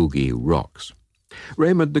Boogie Rocks.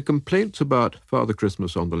 Raymond, the complaints about Father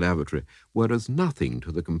Christmas on the Lavatory were as nothing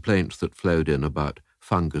to the complaints that flowed in about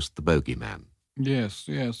Fungus the Bogeyman. Yes.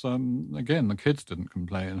 Again, the kids didn't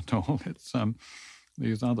complain at all. It's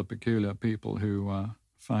these other peculiar people who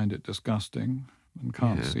find it disgusting and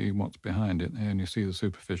can't see what's behind it. They only see the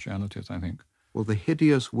superficialities, I think. Well, the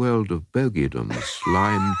hideous world of bogeydom,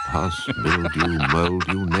 slime, pus, mildew, mould,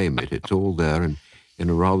 you name it, it's all there in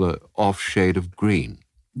a rather off shade of green.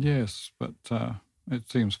 Yes, but it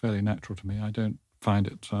seems fairly natural to me. I don't find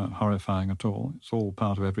it horrifying at all. It's all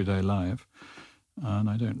part of everyday life, and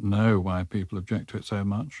I don't know why people object to it so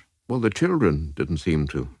much. Well, the children didn't seem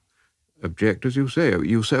to object, as you say.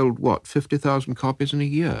 You sold, 50,000 copies in a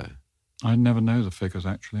year? I never know the figures,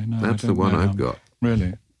 actually. No, that's the one I've got.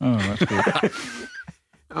 Really? Oh, that's good.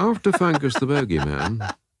 After Fungus the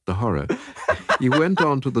Bogeyman, the horror, you went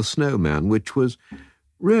on to the Snowman, which was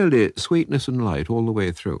really sweetness and light all the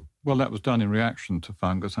way through. Well, that was done in reaction to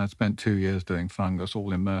Fungus. I spent 2 years doing Fungus,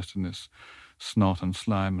 all immersed in this snot and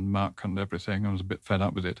slime and muck and everything. I was a bit fed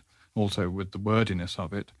up with it, also with the wordiness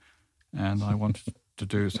of it. And I wanted to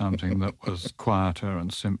do something that was quieter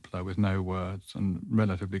and simpler with no words and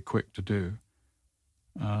relatively quick to do.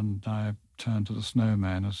 And I turned to the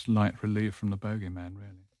Snowman as light relief from the Bogeyman,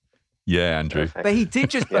 really. Yeah, Andrew. But he did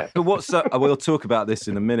just. But what's we'll talk about this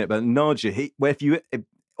in a minute. But Nadja,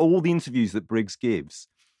 all the interviews that Briggs gives,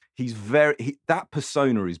 he's that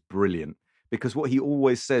persona is brilliant, because what he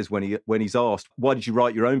always says when he's asked, "Why did you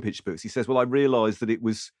write your own picture books?" He says, "Well, I realised that it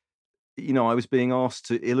was, I was being asked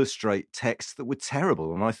to illustrate texts that were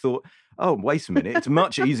terrible, and I thought, oh, wait a minute, it's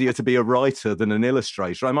much easier to be a writer than an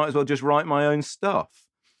illustrator. I might as well just write my own stuff,"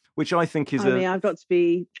 which I think is I've got to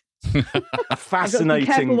be a fascinating.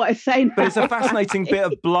 Be careful what I say now. But it's a fascinating bit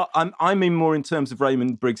of blood. I mean more in terms of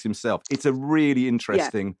Raymond Briggs himself. It's a really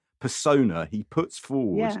interesting persona he puts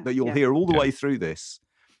forward that you'll hear all the way through this.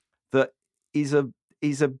 That is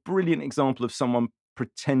a brilliant example of someone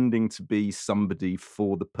pretending to be somebody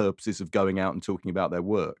for the purposes of going out and talking about their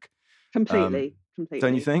work. Completely.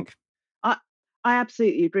 Don't you think? I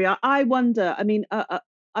absolutely agree. I wonder. I mean,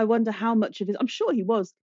 I wonder how much of his. I'm sure he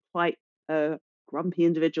was quite grumpy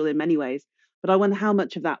individual in many ways, but I wonder how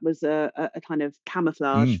much of that was a kind of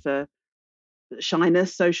camouflage for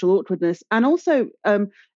shyness, social awkwardness, and also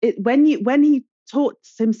when he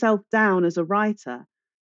talks himself down as a writer.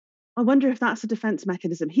 I wonder if that's a defense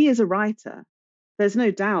mechanism. He is a writer. There's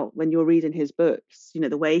no doubt when you're reading his books,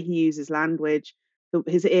 the way he uses language,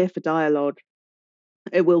 his ear for dialogue.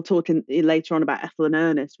 We'll talk later on about Ethel and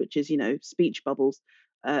Ernest, which is speech bubbles.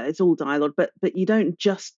 It's all dialogue, but you don't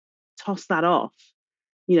just toss that off.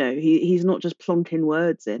 He's not just plonking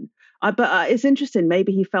words in. But it's interesting.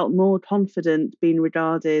 Maybe he felt more confident being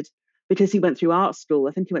regarded because he went through art school.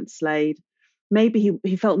 I think he went to Slade. Maybe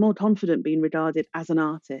he felt more confident being regarded as an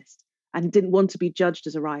artist and didn't want to be judged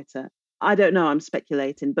as a writer. I don't know. I'm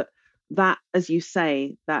speculating, but that, as you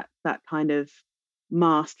say, that kind of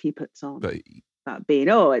mask he puts on, that being,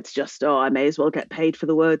 it's just, I may as well get paid for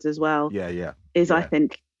the words as well. I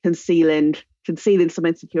think concealing some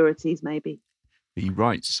insecurities, maybe. He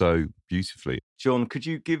writes so beautifully. John, could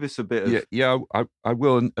you give us a bit of... Yeah, I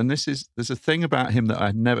will. And there's a thing about him that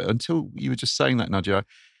I never, until you were just saying that, Nadia,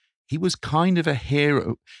 he was kind of a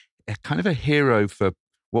hero for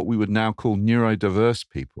what we would now call neurodiverse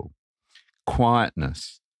people.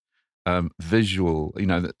 Quietness, visual,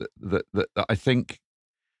 that I think,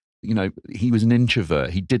 he was an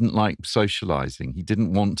introvert. He didn't like socializing. He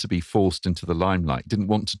didn't want to be forced into the limelight, didn't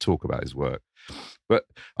want to talk about his work. But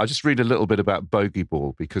I'll just read a little bit about bogey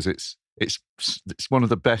ball, because it's one of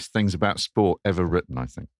the best things about sport ever written, I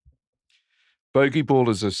think. Bogey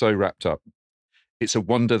ballers are so wrapped up. It's a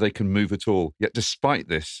wonder they can move at all. Yet despite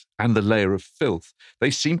this and the layer of filth,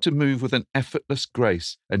 they seem to move with an effortless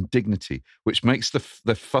grace and dignity, which makes the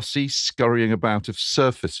fussy scurrying about of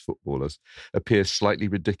surface footballers appear slightly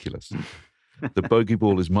ridiculous. The bogey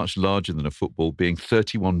ball is much larger than a football, being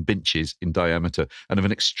 31 inches in diameter and of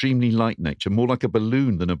an extremely light nature, more like a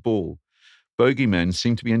balloon than a ball. Bogeymen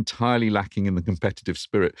seem to be entirely lacking in the competitive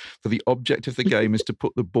spirit, for the object of the game is to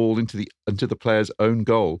put the ball into the player's own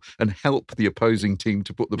goal and help the opposing team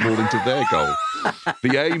to put the ball into their goal.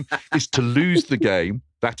 The aim is to lose the game,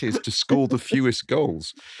 that is, to score the fewest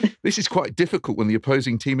goals. This is quite difficult when the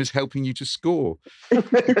opposing team is helping you to score.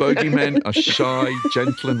 Bogeymen are shy,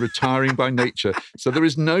 gentle and retiring by nature, so there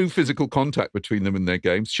is no physical contact between them in their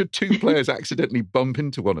games. Should two players accidentally bump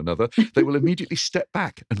into one another, they will immediately step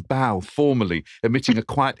back and bow formally, emitting a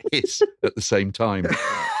quiet hiss at the same time.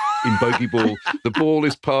 In bogey ball, the ball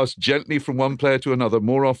is passed gently from one player to another,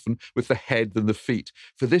 more often with the head than the feet.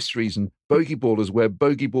 For this reason, bogey ballers wear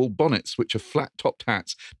bogey ball bonnets, which are flat-topped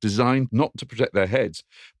hats designed not to protect their heads,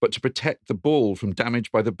 but to protect the ball from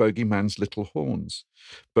damage by the bogeyman's little horns.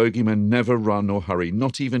 Bogeymen never run or hurry,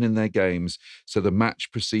 not even in their games, so the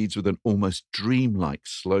match proceeds with an almost dreamlike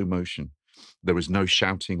slow motion. There is no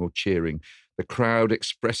shouting or cheering. The crowd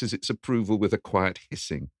expresses its approval with a quiet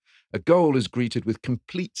hissing. A goal is greeted with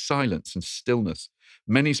complete silence and stillness.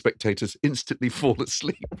 Many spectators instantly fall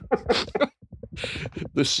asleep.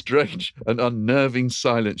 The strange and unnerving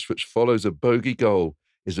silence which follows a bogey goal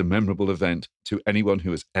is a memorable event to anyone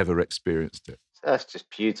who has ever experienced it. That's just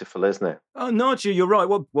beautiful, isn't it? Oh, Nadja, you're right.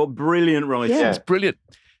 What brilliant writing. Yeah. It's brilliant.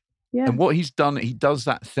 Yeah. And what he's done, he does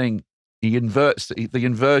that thing. He inverts the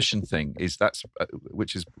inversion thing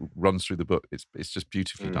which runs through the book. It's just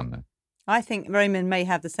beautifully done there. I think Raymond may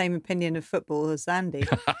have the same opinion of football as Andy.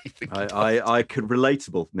 I could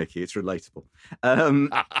relatable, Nikki. It's relatable.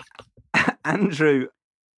 Andrew,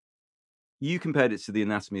 you compared it to The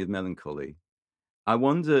Anatomy of Melancholy. I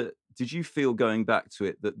wonder, did you feel going back to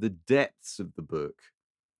it that the depths of the book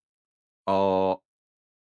are,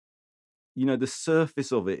 the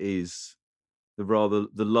surface of it is the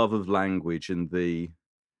love of language and the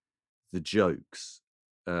jokes.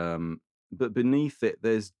 But beneath it,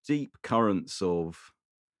 there's deep currents of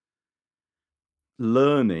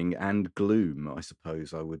learning and gloom, I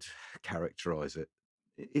suppose I would characterize it.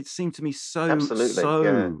 It seemed to me so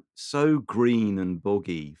green and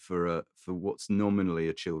boggy for what's nominally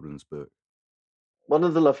a children's book. One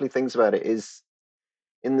of the lovely things about it is,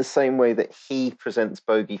 in the same way that he presents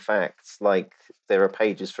bogey facts, like there are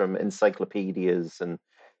pages from encyclopedias and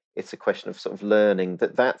it's a question of sort of learning,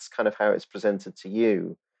 that's kind of how it's presented to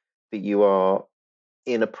you, that you are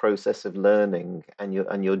in a process of learning and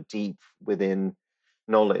you're deep within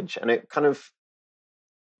knowledge. And it kind of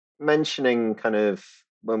mentioning kind of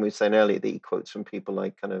when we were saying earlier that he quotes from people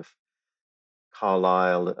like kind of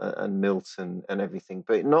Carlyle and Milton and everything,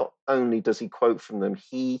 but not only does he quote from them,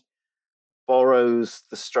 he borrows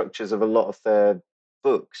the structures of a lot of their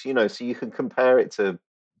books, you know, so you can compare it to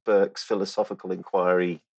Burke's philosophical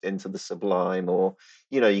inquiry into the sublime, or,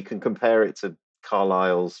 you know, you can compare it to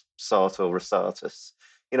Carlyle's Sartor Resartus.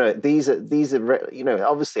 You know, these are, you know,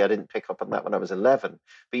 obviously I didn't pick up on that when I was 11,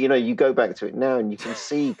 but, you know, you go back to it now and you can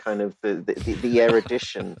see kind of the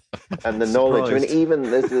erudition and the knowledge. I mean, even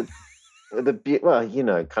there's well, you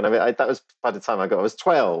know, kind of, that was by the time I was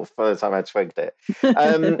 12, by the time I twigged it.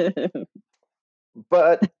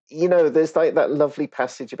 But, you know, there's like that lovely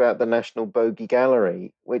passage about the National Bogey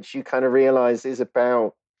Gallery, which you kind of realize is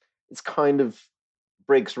about, it's kind of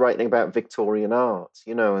Briggs writing about Victorian art,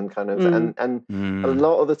 you know, and kind of, and a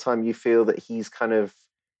lot of the time you feel that he's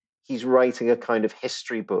writing a kind of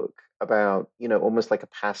history book about, you know, almost like a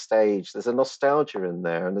past age. There's a nostalgia in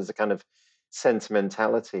there, and there's a kind of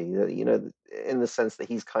sentimentality that, you know, in the sense that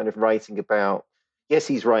he's kind of writing about, yes,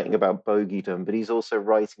 he's writing about bogeydom, but he's also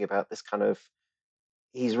writing about this kind of,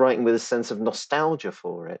 he's writing with a sense of nostalgia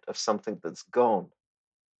for it, of something that's gone,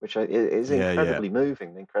 which is incredibly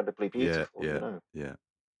moving, incredibly beautiful. You know? Yeah.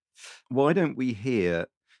 Why don't we hear?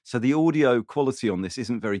 So the audio quality on this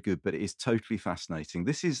isn't very good, but it is totally fascinating.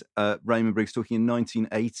 This is Raymond Briggs talking in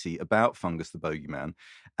 1980 about Fungus the Bogeyman,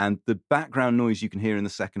 and the background noise you can hear in the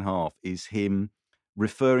second half is him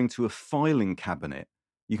referring to a filing cabinet.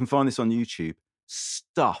 You can find this on YouTube,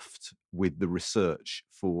 stuffed with the research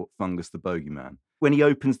for Fungus the Bogeyman. When he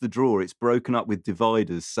opens the drawer, it's broken up with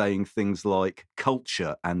dividers saying things like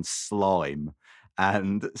culture and slime.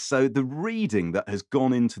 And so the reading that has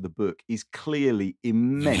gone into the book is clearly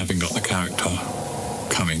immense. Having got the character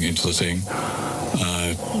coming into the thing,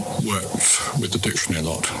 I worked with the dictionary a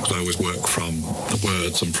lot, because I always work from the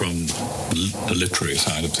words and from the literary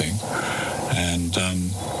side of things. And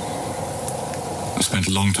I spent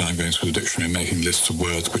a long time going through the dictionary, making lists of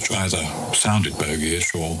words which either sounded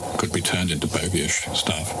bogyish or could be turned into bogyish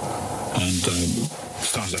stuff. And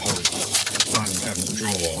started a whole filing cabinet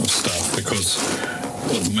drawer of stuff, because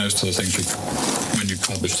most of the things, when you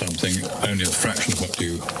publish something, only a fraction of what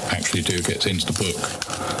you actually do gets into the book.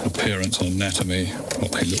 Appearance and anatomy,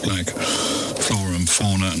 what they look like, flora and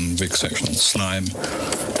fauna and big section on slime,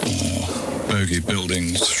 bogey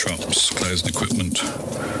buildings, shops, clothes and equipment,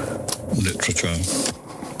 literature,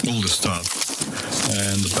 all this stuff.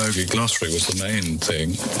 And the bogey glossary was the main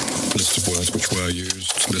thing. List of words which were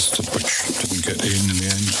used, list of which didn't get in the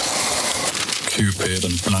end. Cupid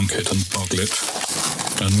and blanket and boglet.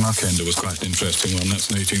 And muckender was quite an interesting one. That's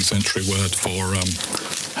an 18th century word for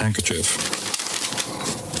handkerchief,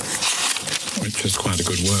 which is quite a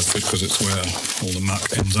good word for it, because it's where all the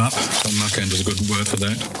muck ends up. So muckender is a good word for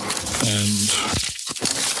that. And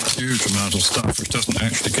a huge amount of stuff which doesn't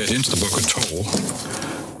actually get into the book at all,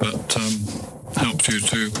 but helps you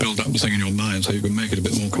to build up the thing in your mind so you can make it a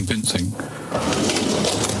bit more convincing.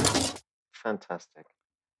 Fantastic.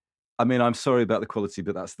 I mean, I'm sorry about the quality,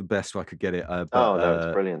 but that's the best I could get it. No,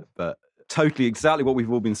 it's brilliant. But totally exactly what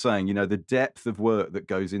we've all been saying, you know, the depth of work that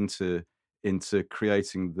goes into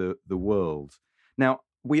creating the world. Now,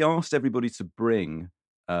 we asked everybody to bring,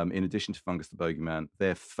 in addition to Fungus the Bogeyman,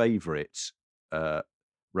 their favourite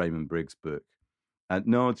Raymond Briggs book. And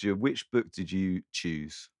Nadia, which book did you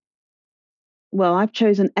choose? Well, I've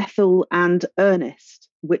chosen Ethel and Ernest,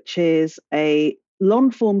 which is a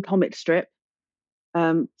long-form comic strip.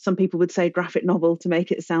 Some people would say graphic novel to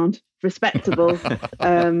make it sound respectable.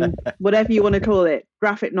 Whatever you want to call it,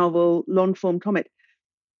 graphic novel, long-form comic.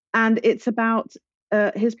 And it's about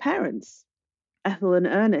his parents, Ethel and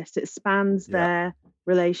Ernest. It spans their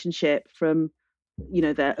relationship from, you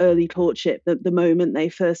know, their early courtship, the moment they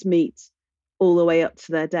first meet, all the way up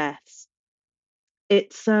to their deaths.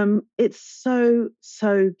 It's so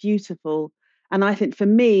beautiful, and I think for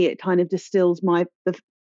me it kind of distills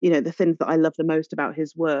the things that I love the most about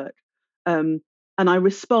his work. And I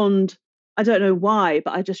respond, I don't know why,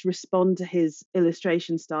 but I just respond to his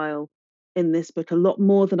illustration style in this book a lot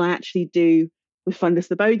more than I actually do with Fungus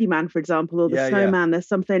the Bogeyman, for example, or the Snowman. There's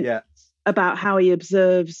something about how he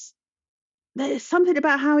observes. There's something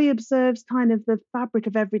about how he observes kind of the fabric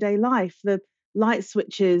of everyday life, the light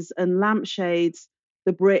switches and lampshades,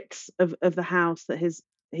 the bricks of the house that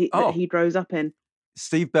he grows up in.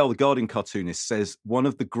 Steve Bell, the Guardian cartoonist, says one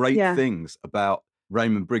of the great things about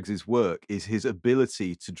Raymond Briggs's work is his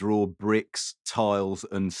ability to draw bricks, tiles,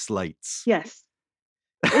 and slates. Yes,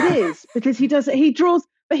 it is, because he draws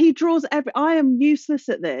every. I am useless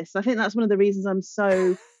at this. I think that's one of the reasons I'm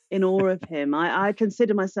so in awe of him. I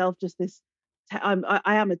consider myself just this.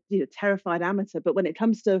 I am a terrified amateur, but when it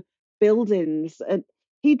comes to buildings, and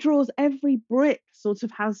he draws every brick sort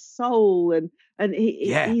of has soul, and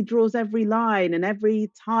he draws every line, and every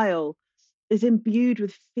tile is imbued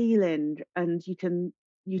with feeling, and you can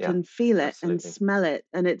feel it and smell it,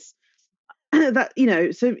 and it's that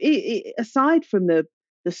So aside from the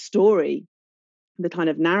story, the kind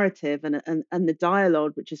of narrative and the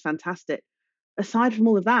dialogue, which is fantastic, aside from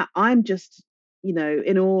all of that, I'm just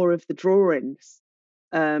in awe of the drawings.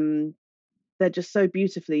 They're just so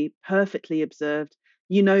beautifully, perfectly observed.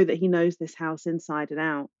 You know that he knows this house inside and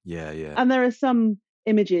out. Yeah. And there are some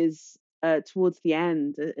images towards the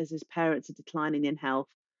end as his parents are declining in health,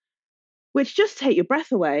 which just take your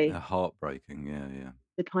breath away. They're heartbreaking, yeah.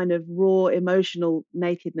 The kind of raw emotional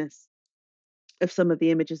nakedness of some of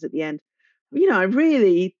the images at the end. I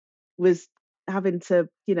really was having to,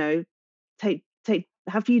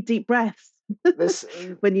 have a few deep breaths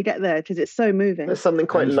when you get there, because it's so moving. There's something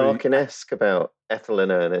quite Larkin-esque about Ethel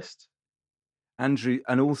and Ernest. Andrew,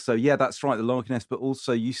 and also, yeah, that's right, the Larkin-esque, but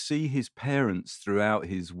also you see his parents throughout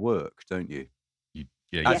his work, don't you?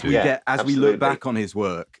 As we look back on his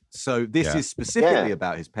work. So this is specifically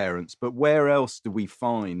about his parents, but where else do we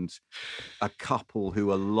find a couple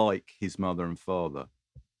who are like his mother and father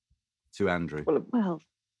to Andrew?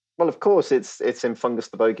 Well, of course, it's in Fungus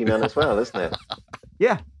the Bogeyman as well, isn't it?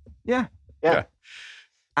 Yeah.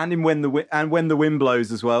 And in When the Wind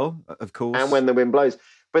Blows as well, of course. And When the Wind Blows.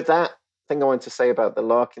 But that thing I wanted to say about the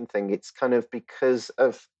Larkin thing, it's kind of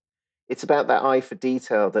it's about that eye for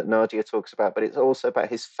detail that Nadia talks about, but it's also about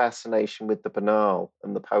his fascination with the banal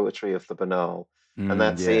and the poetry of the banal. And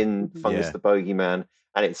that's in Fungus the Bogeyman,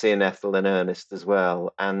 and it's in Ethel and Ernest as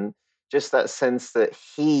well. And just that sense that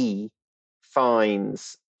he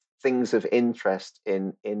finds things of interest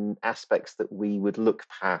in aspects that we would look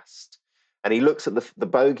past. And he looks at the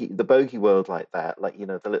bogey world like that, like,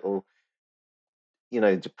 the little,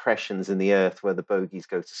 depressions in the earth where the bogies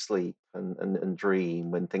go to sleep and dream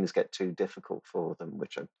when things get too difficult for them,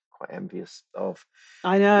 which I'm quite envious of.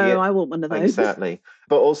 I know, I want one of those. Exactly.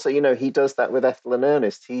 But also, he does that with Ethel and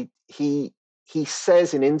Ernest. He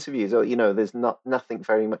says in interviews, there's nothing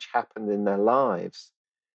very much happened in their lives.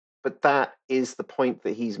 But that is the point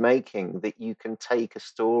that he's making, that you can take a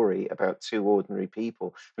story about two ordinary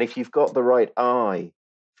people, and if you've got the right eye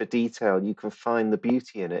for detail, you can find the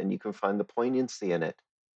beauty in it and you can find the poignancy in it.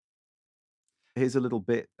 Here's a little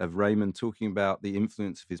bit of Raymond talking about the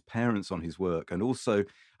influence of his parents on his work. And also,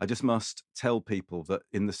 I just must tell people that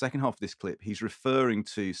in the second half of this clip, he's referring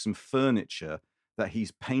to some furniture that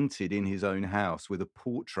he's painted in his own house with a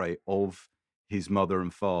portrait of his mother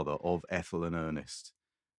and father, of Ethel and Ernest.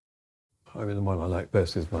 I mean, the one I like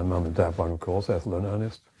best is my mum and dad one, of course, Ethel and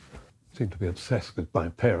Ernest. Seem to be obsessed with my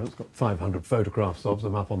parents, got 500 photographs of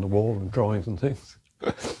them up on the wall and drawings and things.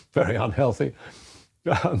 Very unhealthy.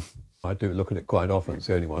 I do look at it quite often. It's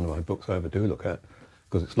the only one of my books I ever do look at,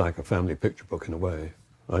 because it's like a family picture book in a way.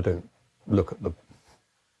 I don't look at the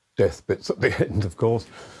death bits at the end, of course.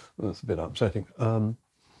 That's a bit upsetting.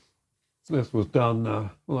 This was done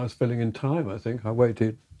when I was filling in time, I think. I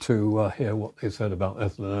waited to hear what they said about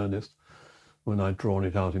Ethel and Ernest when I'd drawn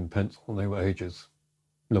it out in pencil, and they were ages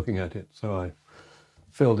looking at it. So I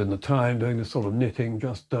filled in the time doing this sort of knitting,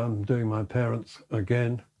 just doing my parents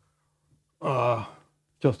again,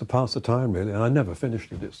 just to pass the time, really. And I never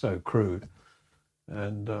finished it. It's so crude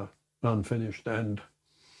and unfinished and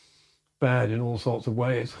bad in all sorts of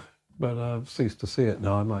ways. But I've ceased to see it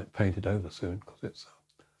now. I might paint it over soon, because it's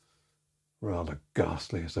rather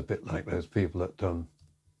ghastly. It's a bit like those people at the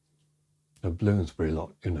Bloomsbury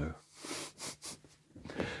lot,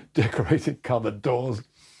 decorated cupboard doors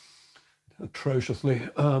atrociously.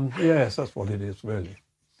 Yes, that's what it is, really.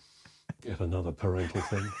 Yet another parental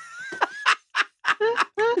thing.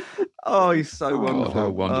 Oh, he's so wonderful. How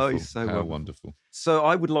wonderful. Oh, he's so wonderful. So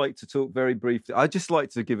I would like to talk very briefly. I'd just like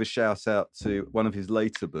to give a shout out to one of his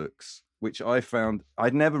later books, which I found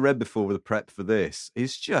I'd never read before with a prep for this.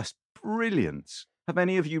 It's just brilliant. Have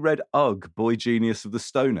any of you read Ugh, Boy Genius of the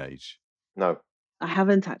Stone Age? No. I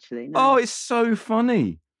haven't actually. No. Oh, it's so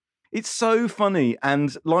funny. It's so funny.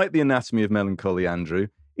 And like The Anatomy of Melancholy, Andrew,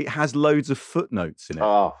 it has loads of footnotes in it.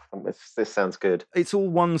 Oh, this sounds good. It's all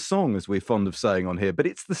one song, as we're fond of saying on here, but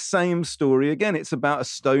it's the same story again. It's about a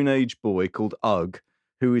Stone Age boy called Ugg,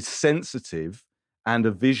 who is sensitive and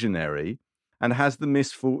a visionary and has the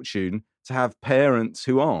misfortune to have parents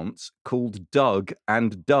who aren't, called Doug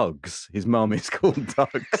and Dougs. His mum is called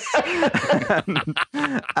Dougs.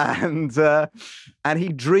 and he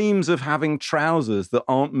dreams of having trousers that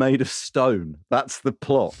aren't made of stone. That's the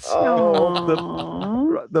plot.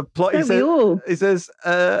 The plot, he says,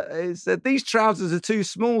 these trousers are too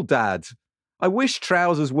small, Dad. I wish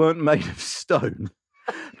trousers weren't made of stone.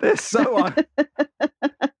 They're so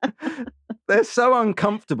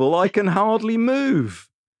uncomfortable, I can hardly move.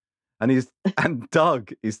 And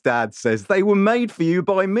Doug, his dad, says, they were made for you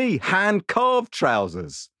by me, hand-carved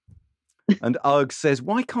trousers. And Ugg says,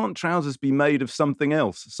 why can't trousers be made of something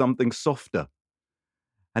else, something softer?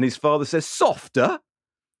 And his father says, softer?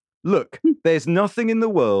 Look, there's nothing in the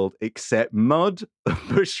world except mud,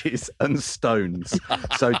 bushes, and stones.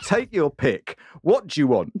 So take your pick. What do you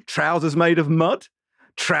want? Trousers made of mud?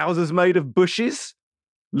 Trousers made of bushes?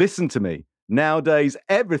 Listen to me. Nowadays,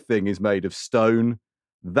 everything is made of stone.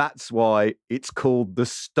 That's why it's called the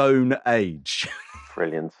Stone Age.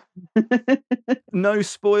 Brilliant. No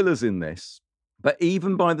spoilers in this, but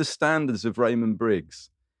even by the standards of Raymond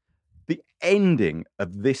Briggs, the ending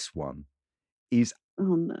of this one is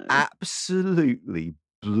absolutely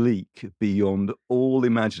bleak beyond all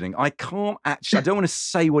imagining. I don't want to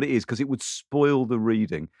say what it is because it would spoil the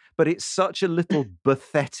reading, but it's such a little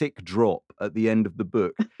pathetic drop at the end of the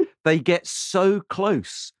book. They get so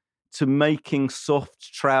close to making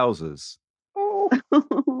soft trousers.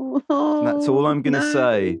 That's all I'm going to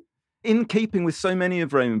say. In keeping with so many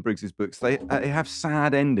of Raymond Briggs's books, they have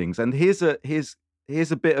sad endings. And here's a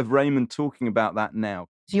bit of Raymond talking about that now.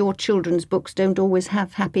 Your children's books don't always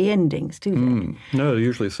have happy endings, do they? No, they're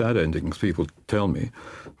usually sad endings, people tell me.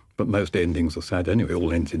 But most endings are sad anyway. It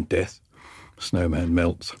all ends in death. Snowman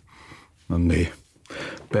melts and the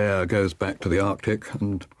bear goes back to the Arctic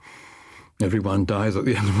and everyone dies at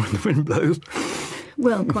the end when the wind blows.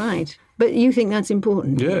 Well, quite. But you think that's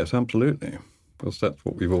important? Yes, absolutely. Because that's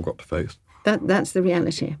what we've all got to face. That's the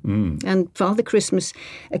reality. And Father Christmas,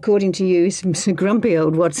 according to you, is a grumpy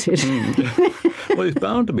old what's-it. Well, it's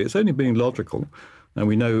bound to be. It's only being logical. And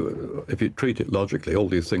we know if you treat it logically, all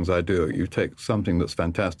these things I do, you take something that's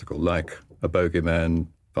fantastical, like a Bogeyman,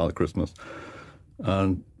 Father Christmas,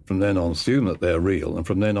 and from then on assume that they're real, and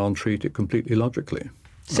from then on treat it completely logically.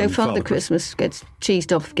 So Father Christmas gets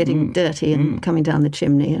cheesed off getting dirty and coming down the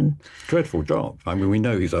chimney. And dreadful job. I mean, we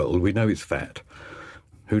know he's old, we know he's fat.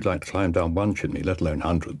 Who'd like to climb down one chimney, let alone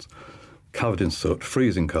hundreds, covered in soot,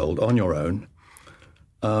 freezing cold, on your own?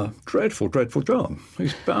 Dreadful, dreadful job.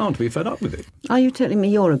 He's bound to be fed up with it. Are you telling me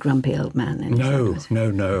you're a grumpy old man then?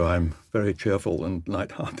 No, I'm very cheerful and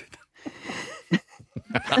light-hearted.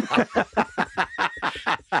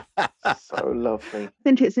 So lovely. I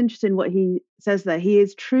think it's interesting what he says there. He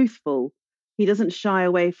is truthful. He doesn't shy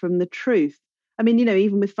away from the truth. I mean,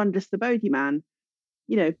 even with Fungus the Bogeyman,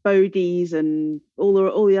 bogies and all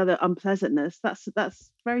the other unpleasantness,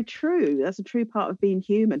 that's very true. That's a true part of being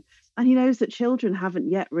human. And he knows that children haven't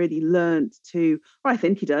yet really learned to, or I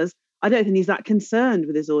think he does. I don't think he's that concerned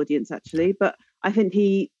with his audience, actually, but I think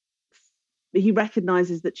he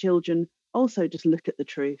recognizes that children also just look at the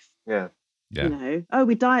truth. Yeah.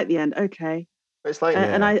 We die at the end. Okay. It's like,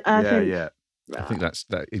 I think that's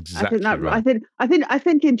exactly right. I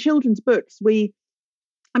think in children's books,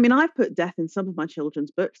 I've put death in some of my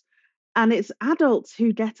children's books, and it's adults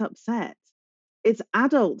who get upset. It's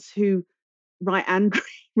adults who write angry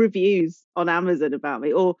reviews on Amazon about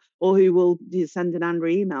me, or who will send in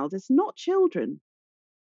angry emails. It's not children.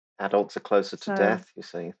 Adults are closer to death, you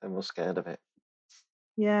see. They're more scared of it.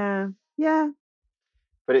 Yeah.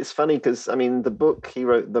 But it's funny because, the book he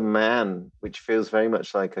wrote, The Man, which feels very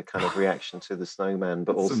much like a kind of reaction to The Snowman,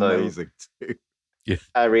 but also amazing too. Yeah.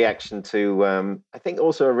 A reaction to, I think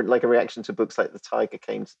also like a reaction to books like The Tiger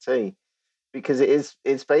Came to Tea, because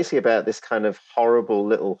it's basically about this kind of horrible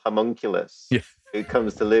little homunculus who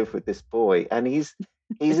comes to live with this boy, and he's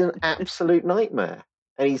an absolute nightmare,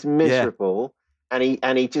 and he's miserable, and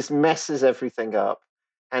he just messes everything up,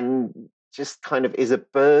 and just kind of is a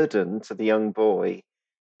burden to the young boy,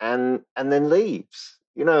 and then leaves,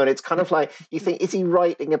 and it's kind of like, you think, is he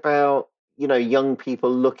writing about, young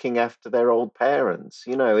people looking after their old parents?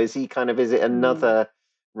 Is it another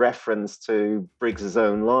reference to Briggs's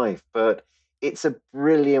own life? But it's a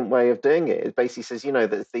brilliant way of doing it. It basically says,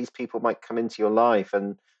 that these people might come into your life,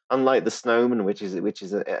 and unlike the snowman, which is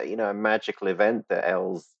a magical event that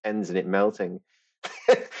ends in it melting,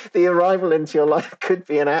 the arrival into your life could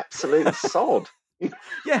be an absolute sod.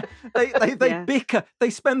 Yeah, they bicker. They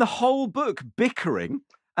spend the whole book bickering,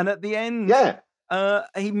 and at the end,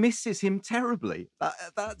 he misses him terribly.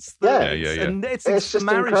 That's and it's just a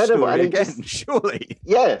marriage incredible. story And again, surely.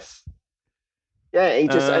 Yes. Yeah, he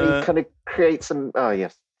kind of creates some. Oh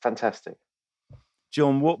yes, fantastic.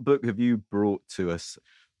 John, what book have you brought to us?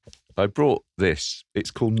 I brought this.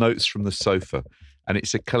 It's called Notes from the Sofa, and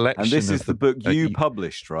it's a collection. And this of is the book you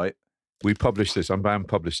published, right? We published this. Unbound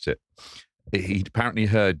published it. He apparently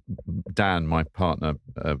heard Dan, my partner,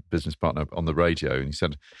 business partner, on the radio, and he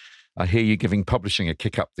said, "I hear you giving publishing a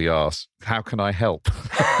kick up the arse. How can I help?"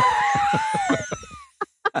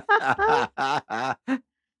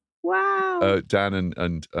 Wow. Dan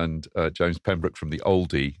and James Pembroke from the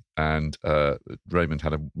Oldie and Raymond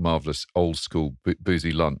had a marvellous old school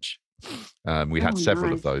boozy lunch. We had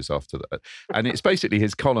several of those after that. And it's basically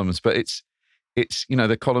his columns, but it's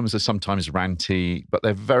the columns are sometimes ranty, but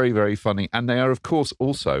they're very, very funny. And they are, of course,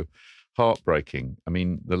 also heartbreaking. I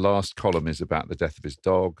mean, the last column is about the death of his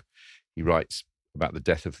dog. He writes about the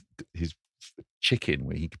death of his chicken,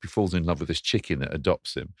 where he falls in love with this chicken that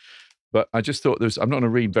adopts him. But I just thought I'm not going to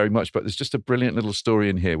read very much, but there's just a brilliant little story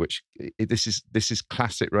in here, which this is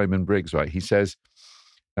classic Raymond Briggs, right? He says,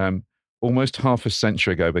 almost half a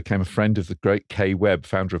century ago, became a friend of the great Kay Webb,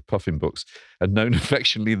 founder of Puffin Books, and known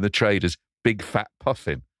affectionately in the trade as Big Fat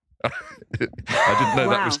Puffin. I didn't know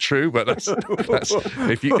that was true, but that's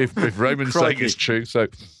if Raymond's saying it's true. So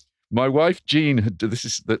my wife Jean,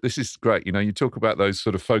 this is great. You know, you talk about those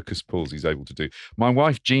sort of focus pulls he's able to do. My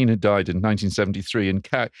wife Jean had died in 1973, and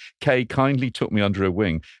Kay kindly took me under her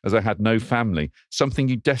wing as I had no family, something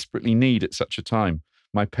you desperately need at such a time.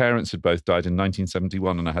 My parents had both died in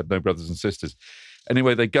 1971, and I had no brothers and sisters.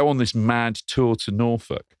 Anyway, they go on this mad tour to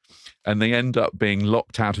Norfolk, and they end up being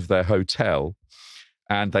locked out of their hotel,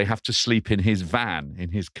 and they have to sleep in his van,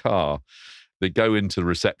 in his car. They go into the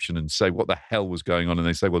reception and say, what the hell was going on? And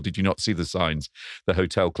they say, well, did you not see the signs? The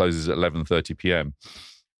hotel closes at 11:30 p.m.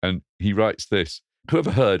 And he writes this: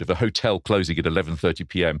 whoever heard of a hotel closing at 11:30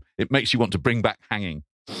 p.m.? It makes you want to bring back hanging.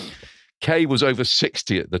 Kay was over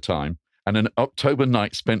 60 at the time, and an October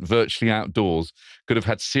night spent virtually outdoors could have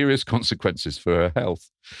had serious consequences for her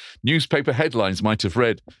health. Newspaper headlines might have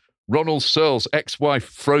read, Ronald Searle's ex-wife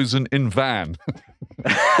frozen in van. A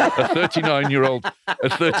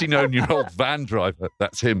 39-year-old van driver,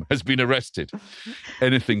 that's him, has been arrested.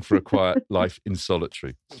 Anything for a quiet life in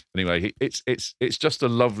solitary. Anyway, it's just a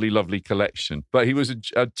lovely, lovely collection. But he was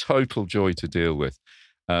a total joy to deal with.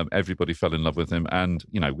 Everybody fell in love with him, and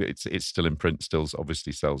you know it's still in print. Still,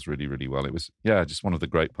 obviously sells really, really well. It was just one of the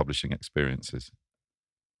great publishing experiences.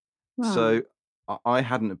 Wow. So I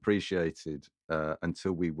hadn't appreciated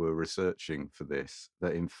until we were researching for this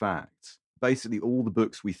that in fact, basically all the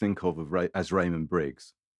books we think of as Raymond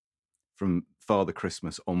Briggs, from Father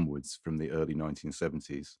Christmas onwards, from the early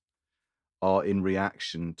 1970s, are in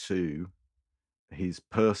reaction to his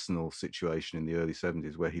personal situation in the early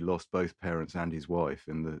 70s, where he lost both parents and his wife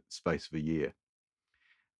in the space of a year.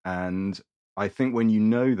 And I think when you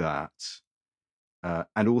know that,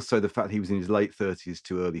 and also the fact he was in his late 30s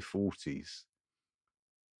to early 40s,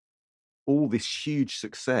 all this huge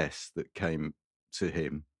success that came to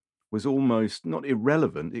him was almost not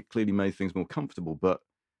irrelevant. It clearly made things more comfortable, but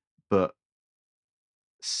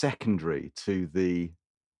secondary to the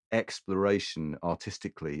exploration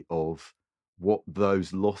artistically of what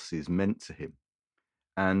those losses meant to him.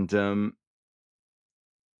 And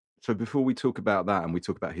so before we talk about that, and we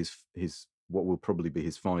talk about his what will probably be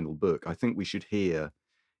his final book, I think we should hear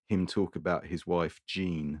him talk about his wife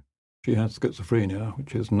Jean. She had schizophrenia,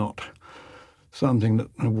 which is not something that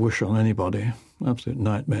I wish on anybody. Absolute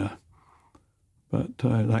nightmare. But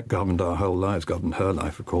that governed our whole lives, governed her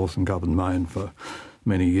life, of course, and governed mine for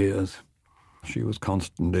many years. She was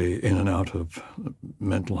constantly in and out of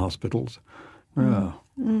mental hospitals. Yeah.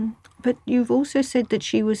 Mm. But you've also said that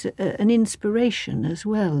she was an inspiration as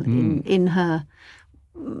well in her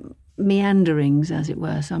meanderings, as it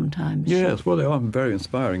were, sometimes. Yes, well, they are very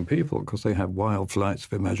inspiring people because they have wild flights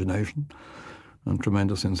of imagination and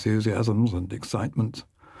tremendous enthusiasms and excitement,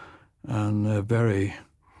 and they're very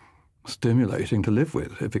stimulating to live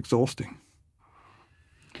with, if exhausting.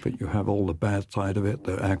 But you have all the bad side of it,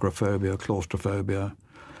 the agoraphobia, claustrophobia,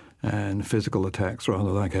 and physical attacks, rather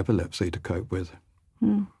like epilepsy, to cope with.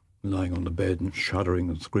 Lying on the bed and shuddering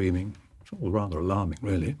and screaming. It's all rather alarming,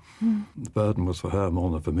 really. The burden was for her more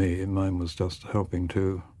than for me. Mine was just helping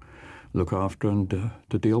to look after and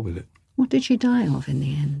to deal with it. What did she die of in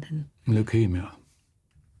the end, then? Leukemia.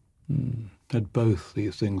 had both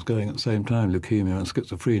these things going at the same time, leukemia and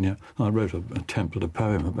schizophrenia. I wrote a template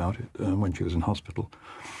poem about it when she was in hospital.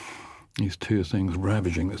 These two things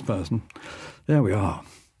ravaging this person. There we are.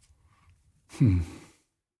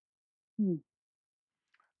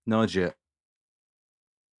 Nadia,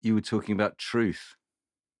 you were talking about truth.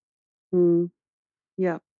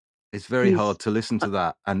 Yeah. It's very hard to listen to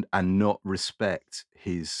that and not respect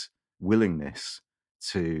his willingness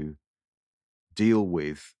to deal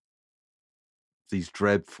with these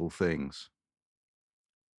dreadful things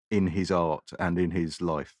in his art and in his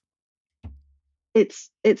life. It's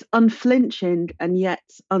unflinching and yet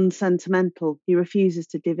unsentimental. He refuses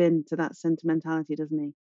to give in to that sentimentality, doesn't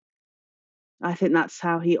he? I think that's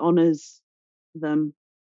how he honours them,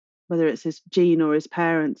 whether it's his gene or his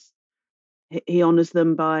parents. He honours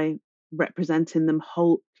them by representing them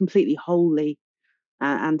completely wholly,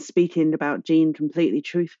 and speaking about Jean completely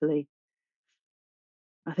truthfully.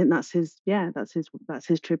 I think that's his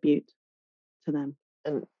tribute to them.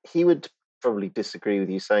 And he would probably disagree with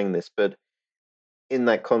you saying this, but in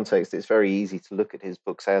that context, it's very easy to look at his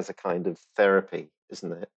books as a kind of therapy,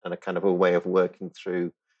 isn't it? And a kind of a way of working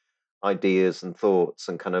through ideas and thoughts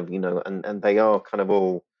and kind of, and they are kind of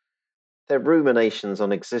all, they're ruminations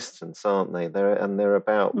on existence, aren't they? They're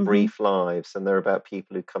about brief lives, and they're about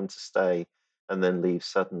people who come to stay and then leave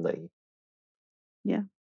suddenly. Yeah,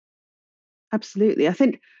 absolutely. I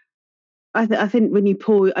think when you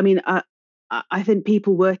pour, I think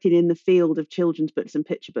people working in the field of children's books and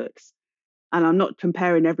picture books, and I'm not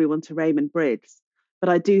comparing everyone to Raymond Briggs, but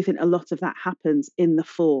I do think a lot of that happens in the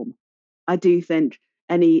form. I do think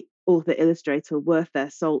any author illustrator worth their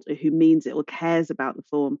salt, or who means it or cares about the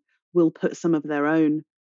form, will put some of their own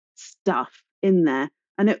stuff in there,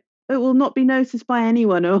 and it will not be noticed by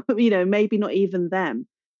anyone, or maybe not even them,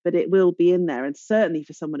 but it will be in there. And certainly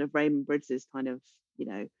for someone of Raymond Briggs's kind of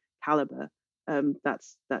caliber,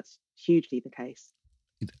 that's hugely the case.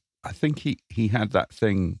 I think he had that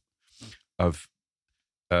thing of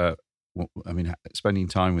spending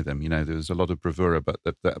time with him. There was a lot of bravura, but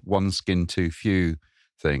that one skin too few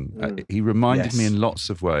thing. He reminded me in lots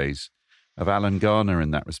of ways of Alan Garner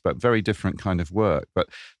in that respect. Very different kind of work, but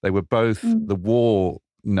they were both, the war,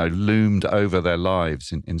 loomed over their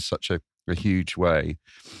lives in such a huge way.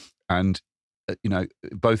 And,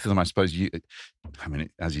 both of them, I suppose,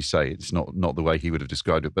 as you say, it's not the way he would have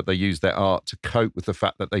described it, but they use their art to cope with the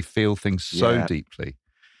fact that they feel things so deeply.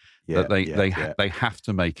 That they have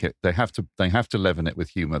to make it. They have to leaven it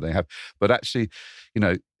with humour. But actually,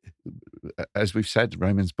 as we've said,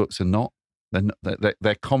 Raymond's books are not.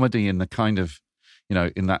 They're comedy in the kind of,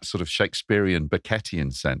 in that sort of Shakespearean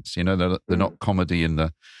Beckettian sense. They're not comedy in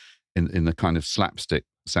the kind of slapstick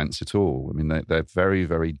sense at all. I mean, they're very,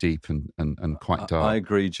 very deep and quite dark. I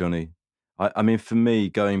agree, Johnny. I mean, for me,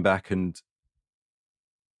 going back and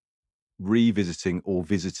revisiting or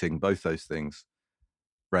visiting both those things,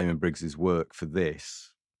 Raymond Briggs's work for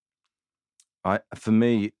this,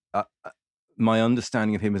 my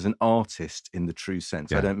understanding of him as an artist in the true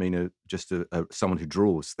sense, I don't mean just someone who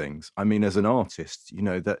draws things. I mean as an artist,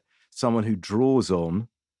 that someone who draws on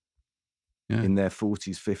in their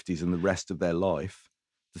 40s, 50s and the rest of their life,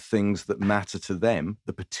 the things that matter to them,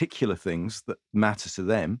 the particular things that matter to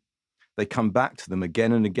them, they come back to them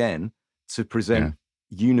again and again to present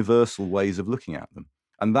universal ways of looking at them.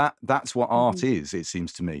 And that's what art is, it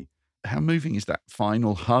seems to me. How moving is that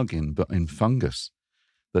final hug in Fungus?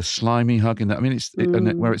 The slimy hug in that. I mean,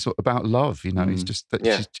 where it's about love. It's just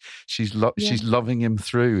that she's loving him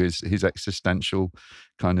through his existential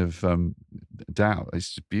kind of doubt.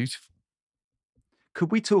 It's just beautiful.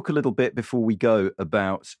 Could we talk a little bit before we go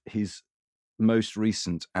about his most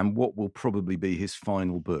recent and what will probably be his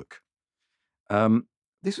final book?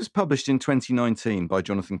 This was published in 2019 by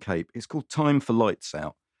Jonathan Cape. It's called Time for Lights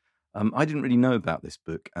Out. I didn't really know about this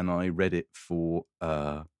book, and I read it for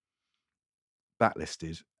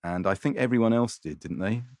Backlisted, and I think everyone else did, didn't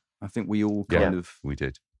they? I think we all we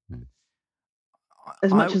did.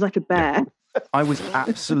 As much as I could bear. I was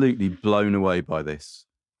absolutely blown away by this.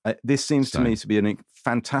 This seems to me to be a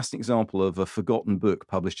fantastic example of a forgotten book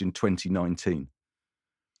published in 2019.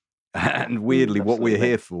 And weirdly, what we're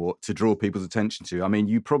here for, to draw people's attention to. I mean,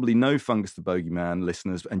 you probably know Fungus the Bogeyman,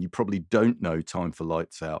 listeners, and you probably don't know Time for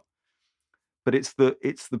Lights Out. But it's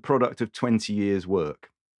the product of 20 years' work.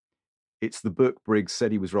 It's the book Briggs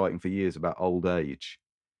said he was writing for years about old age.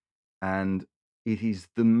 And it is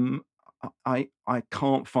I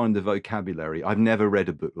can't find the vocabulary. I've never read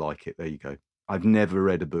a book like it. There you go. I've never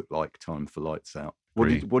read a book like Time for Lights Out. What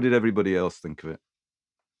did everybody else think of it?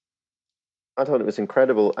 I thought it was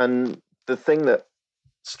incredible. And the thing that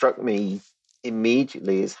struck me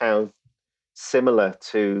immediately is how similar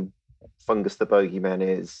to Fungus the Bogeyman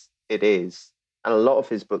is, and a lot of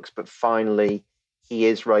his books, but finally he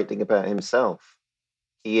is writing about himself.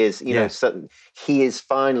 He is, he is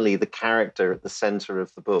finally the character at the center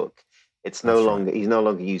of the book. It's no longer, he's no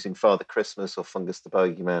longer using Father Christmas or Fungus the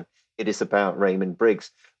Bogeyman. It is about Raymond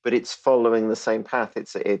Briggs, but it's following the same path.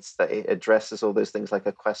 It's that it addresses all those things like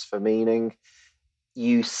a quest for meaning.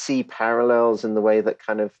 You see parallels in the way that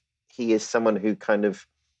kind of he is someone who kind of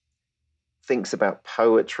thinks about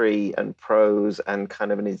poetry and prose and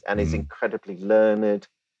kind of is incredibly learned,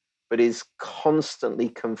 but is constantly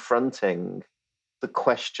confronting the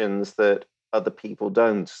questions that other people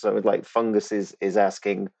don't. So like Fungus is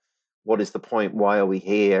asking, what is the point? Why are we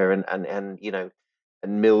here? And you know,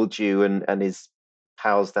 and Mildew and his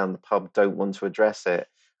pals down the pub don't want to address it.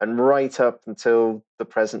 And right up until the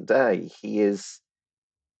present day, he is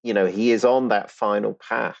on that final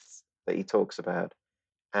path that he talks about.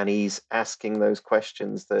 And he's asking those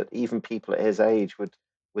questions that even people at his age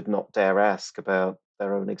would not dare ask about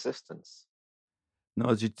their own existence.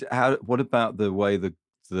 No, what about the way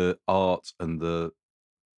the art and the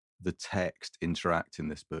text interact in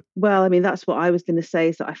this book? Well, I mean, that's what I was going to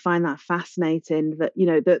say. So I find that fascinating that, you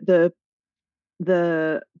know, the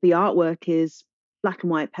artwork is black and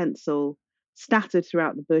white pencil scattered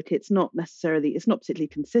throughout the book. It's not particularly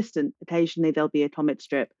consistent. Occasionally there'll be a comic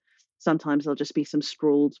strip. Sometimes there'll just be some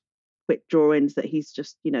scrawled quick drawings that he's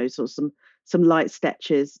just, you know, sort of some light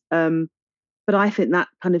sketches. But I think that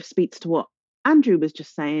kind of speaks to what Andrew was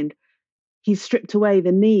just saying. He's stripped away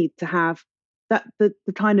the need to have that the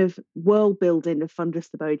kind of world building of Fungus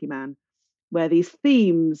the Bogeyman, where these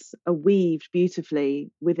themes are weaved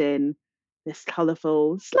beautifully within this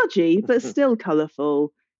colourful, sludgy, but still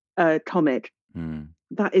colourful comic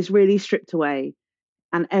that is really stripped away.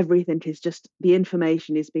 And everything is just, the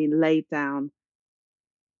information is being laid down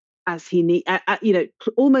as he need. You know,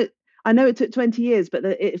 almost. I know it took 20 years, but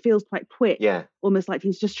it feels quite quick. Yeah, almost like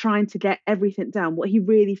he's just trying to get everything down. What he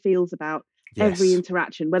really feels about every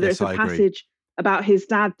interaction, whether it's a passage about his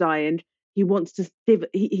dad dying, he wants to give.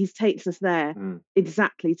 He takes us there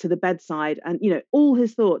exactly to the bedside, and you know, all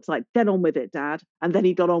his thoughts like, "Get on with it, Dad," and then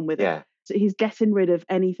he got on with it. So he's getting rid of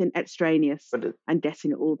anything extraneous and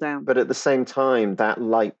getting it all down. But at the same time, that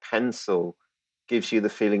light pencil gives you the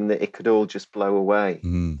feeling that it could all just blow away.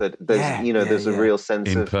 That there's, there's a real sense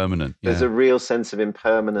impermanent. There's a real sense of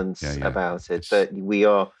impermanence about it. That we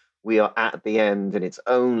are at the end, and it's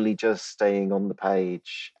only just staying on the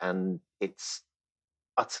page, and it's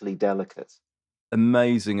utterly delicate.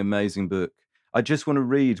 Amazing book. I just want to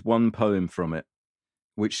read one poem from it,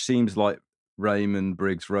 which seems like Raymond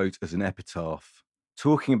Briggs wrote as an epitaph,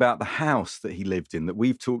 talking about the house that he lived in, that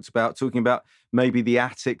we've talked about, talking about maybe the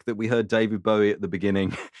attic that we heard David Bowie at the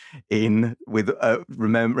beginning in, with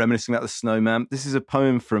reminiscing about the snowman. This is a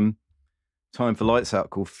poem from Time for Lights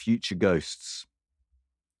Out called Future Ghosts.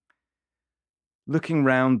 Looking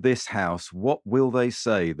round this house, what will they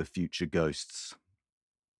say, the future ghosts?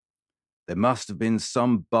 There must have been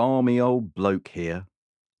some balmy old bloke here,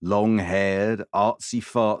 long-haired,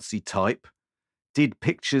 artsy-fartsy type, did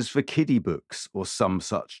pictures for kiddie books or some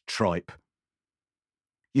such tripe.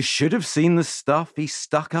 You should have seen the stuff he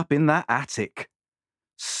stuck up in that attic.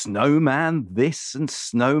 Snowman this and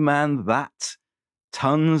snowman that,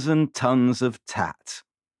 tons and tons of tat.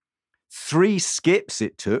 3 skips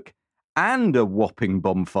it took, and a whopping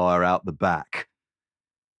bonfire out the back.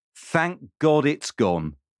 Thank God it's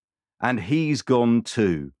gone, and he's gone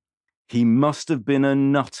too. He must have been a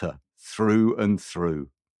nutter through and through.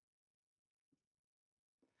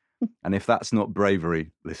 And if that's not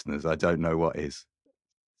bravery, listeners, I don't know what is.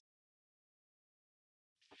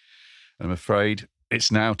 I'm afraid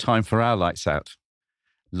it's now time for our Lights Out.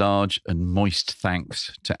 Large and moist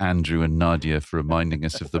thanks to Andrew and Nadia for reminding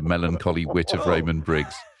us of the melancholy wit of Raymond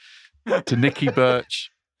Briggs. To Nikki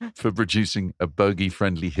Birch for producing a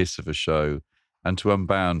bogey-friendly hiss of a show, and to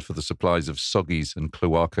Unbound for the supplies of Soggies and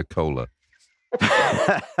Cloaca Cola.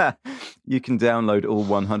 You can download all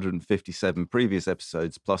 157 previous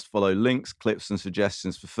episodes, plus follow links, clips and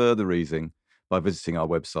suggestions for further reading by visiting our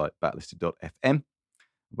website, backlisted.fm.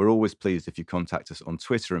 We're always pleased if you contact us on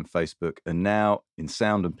Twitter and Facebook, and now in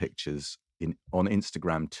sound and pictures on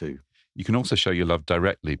Instagram too. You can also show your love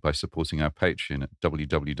directly by supporting our Patreon at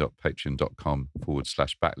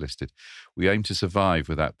www.patreon.com/backlisted. We aim to survive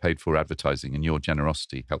without paid-for advertising, and your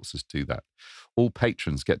generosity helps us do that. All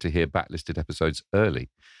patrons get to hear Backlisted episodes early,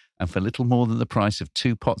 and for little more than the price of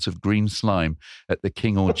 2 pots of green slime at the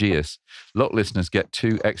King Orgeus, lot listeners get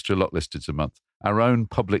 2 extra lot listeds a month, our own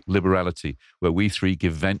public liberality, where we three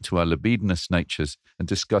give vent to our libidinous natures and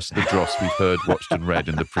discuss the dross we've heard, watched and read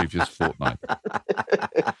in the previous fortnight.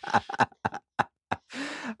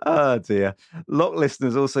 Oh, dear. Lock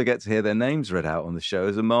listeners also get to hear their names read out on the show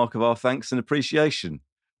as a mark of our thanks and appreciation.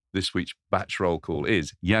 This week's batch roll call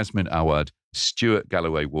is Yasmin Awad, Stuart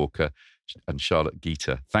Galloway Walker, and Charlotte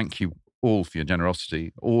Geeta. Thank you all for your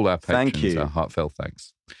generosity, all our patrons, Thank you. our heartfelt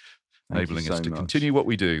thanks, enabling so us to much. continue what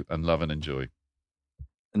we do and love and enjoy.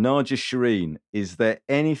 Nadia Shireen, is there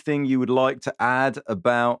anything you would like to add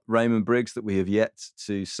about Raymond Briggs that we have yet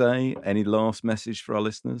to say? Any last message for our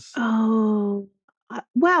listeners? Oh,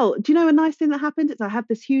 well, do you know a nice thing that happened? Is I had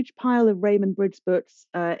this huge pile of Raymond Briggs books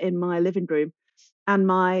in my living room, and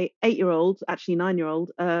my 8-year-old, actually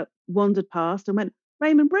 9-year-old, wandered past and went,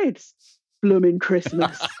 "Raymond Briggs, blooming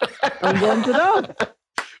Christmas," and wandered off.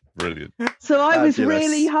 Brilliant. So I was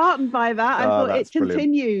really heartened by that. I thought it brilliant.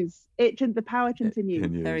 continues. The power continues.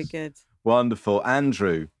 Very good. Wonderful.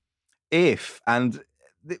 Andrew,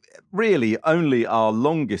 really only our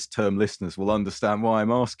longest term listeners will understand why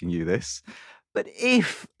I'm asking you this, but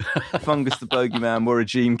if Fungus the Bogeyman were a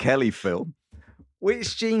Gene Kelly film,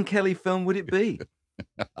 which Gene Kelly film would it be?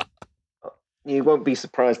 You won't be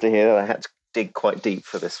surprised to hear that I had to dig quite deep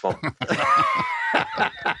for this one.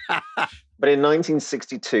 But in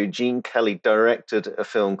 1962, Gene Kelly directed a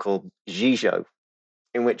film called Gijo,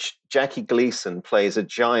 in which Jackie Gleason plays a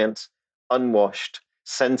giant, unwashed,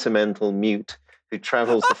 sentimental mute who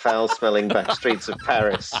travels the foul-smelling back streets of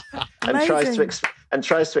Paris and tries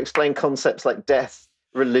to explain concepts like death,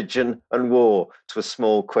 religion, and war to a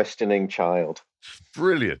small, questioning child.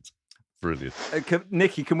 Brilliant.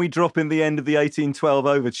 Nikki, can we drop in the end of the 1812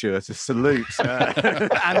 overture to salute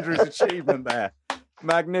Andrew's achievement there?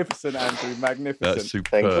 Magnificent, Andrew. Magnificent. That's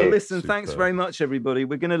superb. Well, listen, thanks very much, everybody.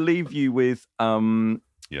 We're going to leave you with a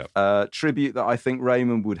tribute that I think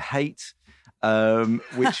Raymond would hate,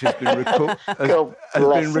 which has been,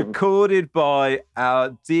 recorded by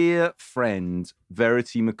our dear friend,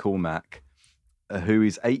 Verity McCormack, who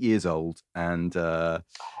is 8 years old, and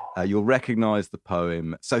you'll recognise the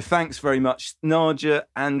poem. So thanks very much, Nadia,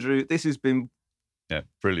 Andrew. This has been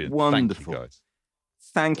brilliant. Wonderful. Thank you, guys.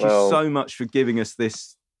 Thank you so much for giving us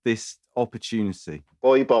this opportunity.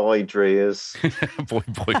 Bye, Dreers. Bye,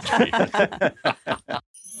 Dreers.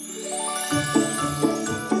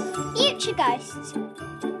 Future ghosts.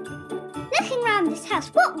 Looking around this house,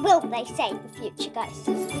 what will they say, the future ghosts?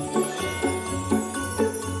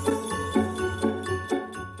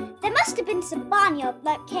 There must have been some barnyard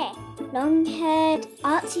bloke here. Long-haired,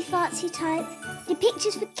 artsy-fartsy type. The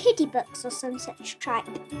pictures for kiddie books or some such tripe.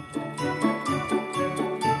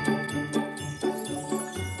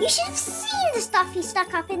 You should have seen the stuff he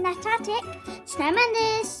stuck up in that attic. Snowman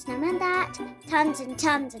this, snowman that, tons and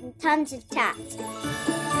tons and tons of tat. 3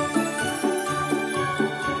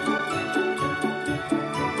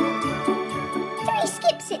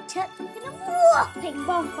 skips it took, and a whopping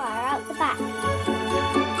bonfire out the back.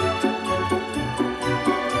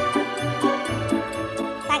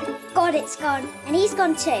 Thank God it's gone, and he's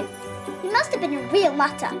gone too. He must have been a real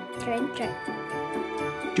mutter, through and through.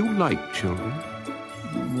 Do you like children?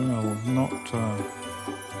 Well, not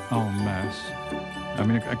en masse. I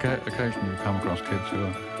mean, occasionally you come across kids who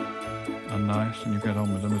are nice and you get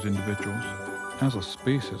on with them as individuals. As a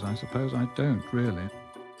species, I suppose I don't really.